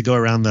reign to go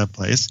around that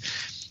place,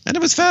 and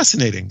it was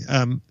fascinating.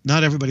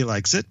 Not everybody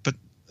likes it, but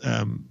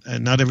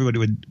and not everybody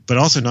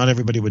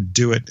would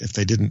do it if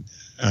they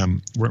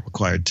weren't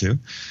required to.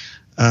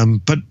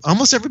 But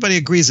almost everybody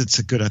agrees it's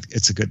a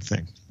good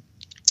thing.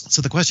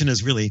 So the question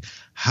is really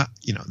how,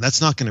 that's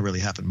not going to really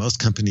happen. Most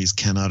companies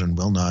cannot and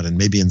will not, and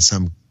maybe in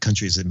some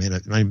countries it may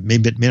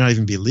not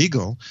even be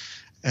legal.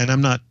 And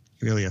I'm not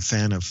really a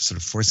fan of sort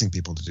of forcing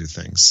people to do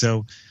things.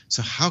 So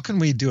how can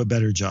we do a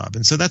better job?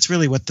 And so that's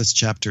really what this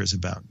chapter is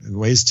about: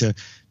 ways to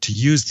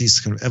use these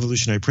kind of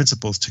evolutionary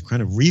principles to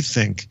kind of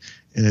rethink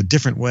in a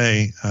different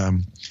way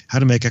how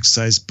to make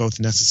exercise both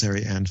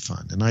necessary and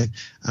fun. And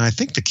I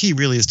think the key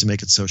really is to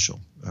make it social.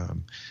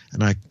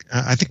 And I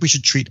think we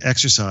should treat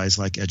exercise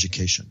like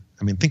education.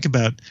 I mean, think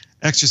about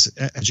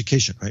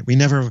education, right? We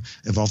never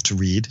evolved to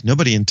read.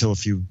 Nobody until a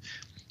few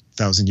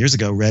thousand years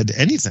ago read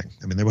anything.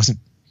 I mean,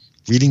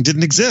 reading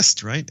didn't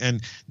exist, right?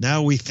 And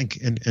now we think,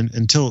 and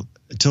until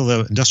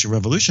the Industrial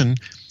Revolution,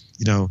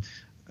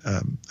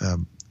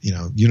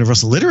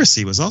 universal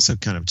literacy was also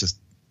kind of just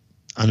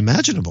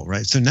unimaginable,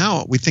 right? So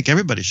now we think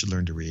everybody should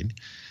learn to read,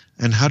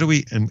 And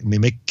we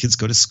make kids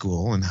go to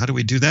school, and how do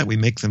we do that? We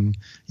make them,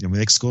 we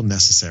make school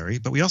necessary,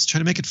 but we also try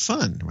to make it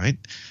fun, right?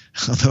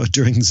 Although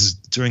during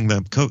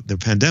the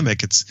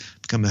pandemic, it's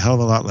become a hell of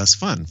a lot less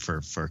fun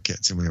for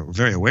kids, and we're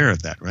very aware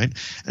of that, right?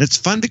 And it's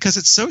fun because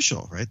it's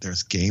social, right?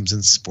 There's games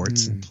and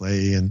sports and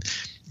play, and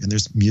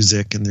there's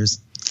music, and there's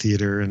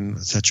theater, and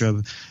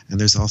etc. And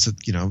there's also,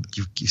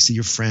 you see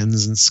your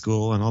friends in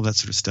school and all that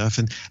sort of stuff.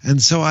 And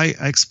so I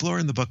explore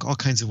in the book all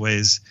kinds of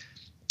ways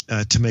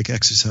to make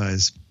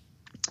exercise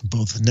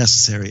both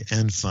necessary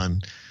and fun,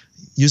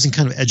 using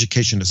kind of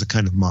education as a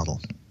kind of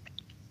model.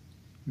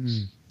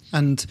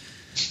 And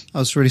I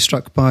was really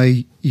struck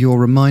by your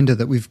reminder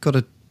that we've got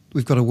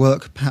to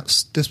work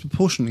perhaps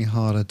disproportionately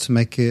harder to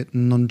make it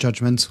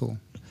non-judgmental.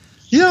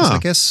 Yeah, I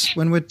guess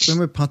when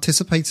we're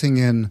participating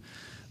in,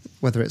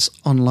 whether it's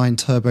online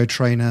turbo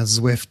trainer,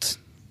 Zwift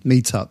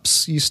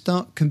meetups, you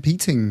start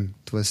competing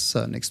to a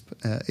certain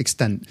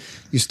extent.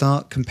 You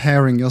start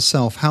comparing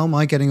yourself. How am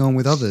I getting on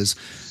with others?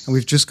 And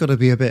we've just got to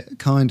be a bit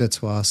kinder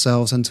to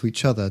ourselves and to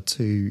each other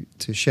to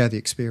share the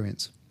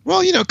experience.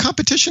 Well,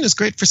 competition is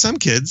great for some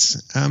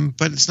kids,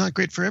 but it's not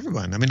great for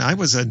everyone. I mean, I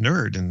was a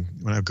nerd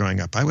when I was growing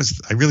up. I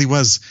really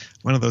was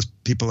one of those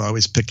people who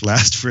always picked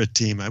last for a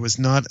team. I was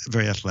not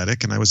very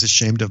athletic, and I was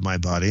ashamed of my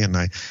body, and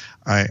I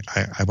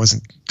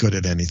wasn't good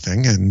at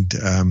anything, and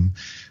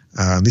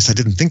at least I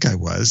didn't think I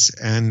was.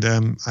 And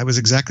I was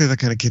exactly the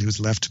kind of kid who was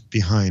left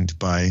behind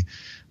by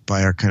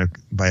our kind of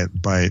by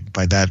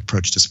that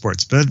approach to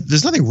sports. But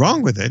there's nothing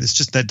wrong with it. It's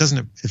just that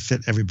doesn't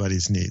fit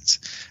everybody's needs,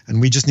 and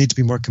we just need to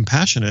be more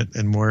compassionate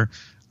and more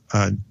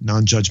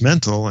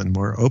non-judgmental and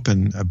more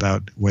open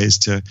about ways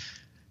to,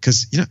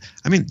 because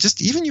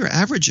just even your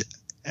average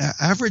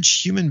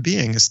human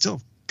being is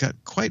still got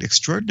quite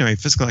extraordinary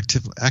physical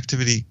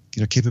activity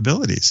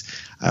capabilities.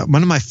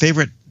 One of my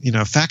favorite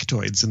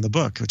factoids in the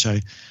book, which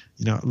I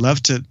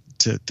love to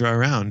throw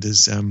around,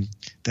 is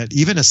that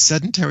even a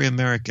sedentary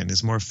American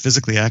is more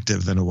physically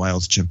active than a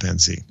wild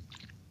chimpanzee.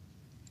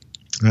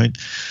 Right?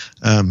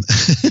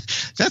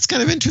 That's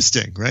kind of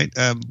interesting, right?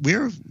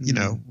 We're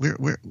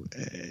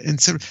and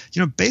so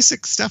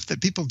basic stuff that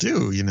people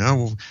do,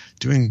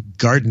 doing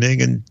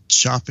gardening and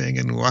shopping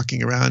and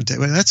walking around.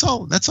 That's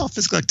all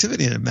physical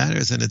activity, and it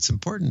matters, and it's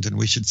important, and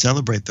we should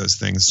celebrate those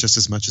things just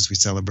as much as we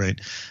celebrate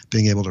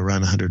being able to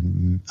run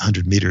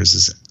 100 meters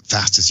as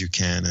fast as you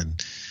can,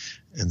 and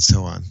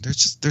so on.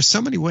 There's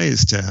so many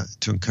ways to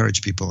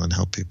encourage people and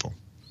help people.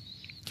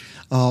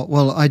 Oh,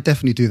 well, I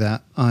definitely do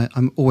that.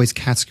 I'm always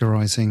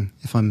categorizing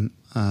if I'm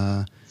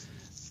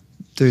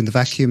doing the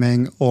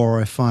vacuuming, or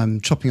if I'm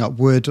chopping up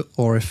wood,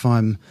 or if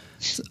I'm...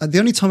 The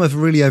only time I've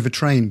really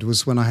overtrained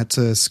was when I had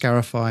to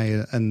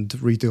scarify and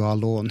redo our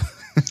lawn.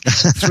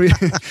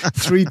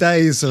 3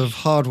 days of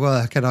hard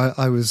work, and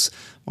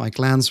my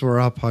glands were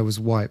up, I was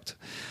wiped.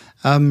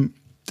 Dan,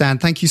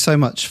 thank you so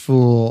much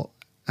for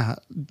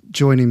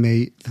joining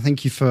me.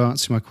 Thank you for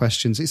answering my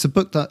questions. It's a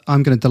book that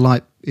I'm going to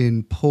delight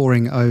in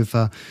poring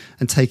over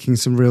and taking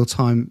some real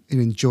time in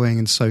enjoying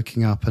and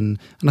soaking up. And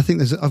I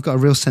think I've got a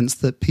real sense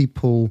that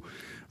people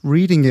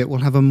reading it will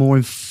have a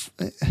more,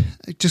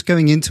 just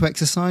going into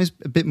exercise,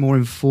 a bit more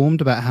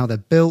informed about how they're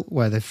built,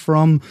 where they're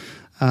from.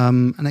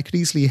 And it could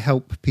easily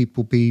help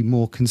people be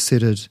more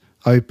considered,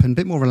 open, a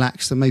bit more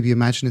relaxed, and maybe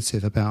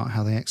imaginative about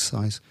how they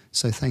exercise.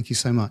 So thank you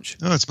so much.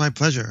 Oh, it's my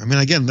pleasure. I mean,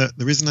 again, the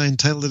reason I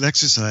entitled it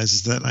Exercise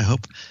is that I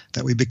hope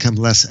that we become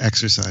less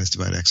exercised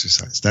about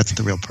exercise. That's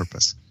the real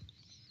purpose.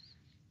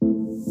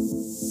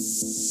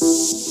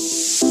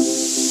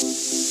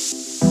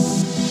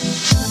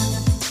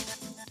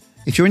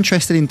 If you're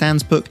interested in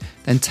Dan's book,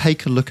 then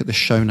take a look at the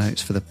show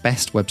notes for the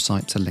best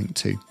website to link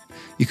to.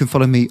 You can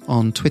follow me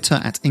on Twitter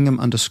at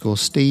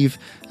Ingham_Steve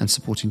and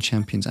Supporting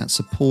Champions at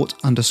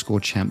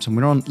support_champs. And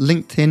we're on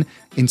LinkedIn,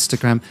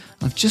 Instagram.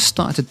 I've just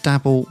started to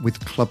dabble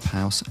with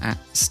Clubhouse at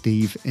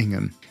Steve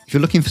Ingham. If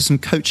you're looking for some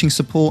coaching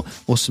support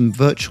or some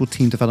virtual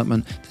team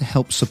development to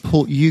help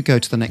support you go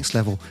to the next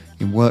level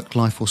in work,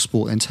 life or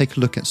sport, then take a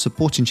look at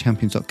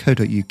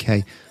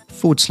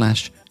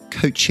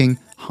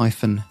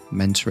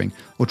supportingchampions.co.uk/coaching-mentoring,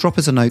 or drop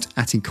us a note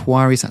at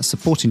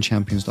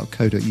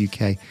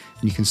inquiries@supportingchampions.co.uk, and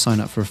you can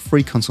sign up for a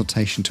free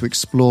consultation to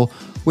explore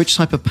which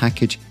type of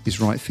package is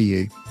right for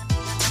you.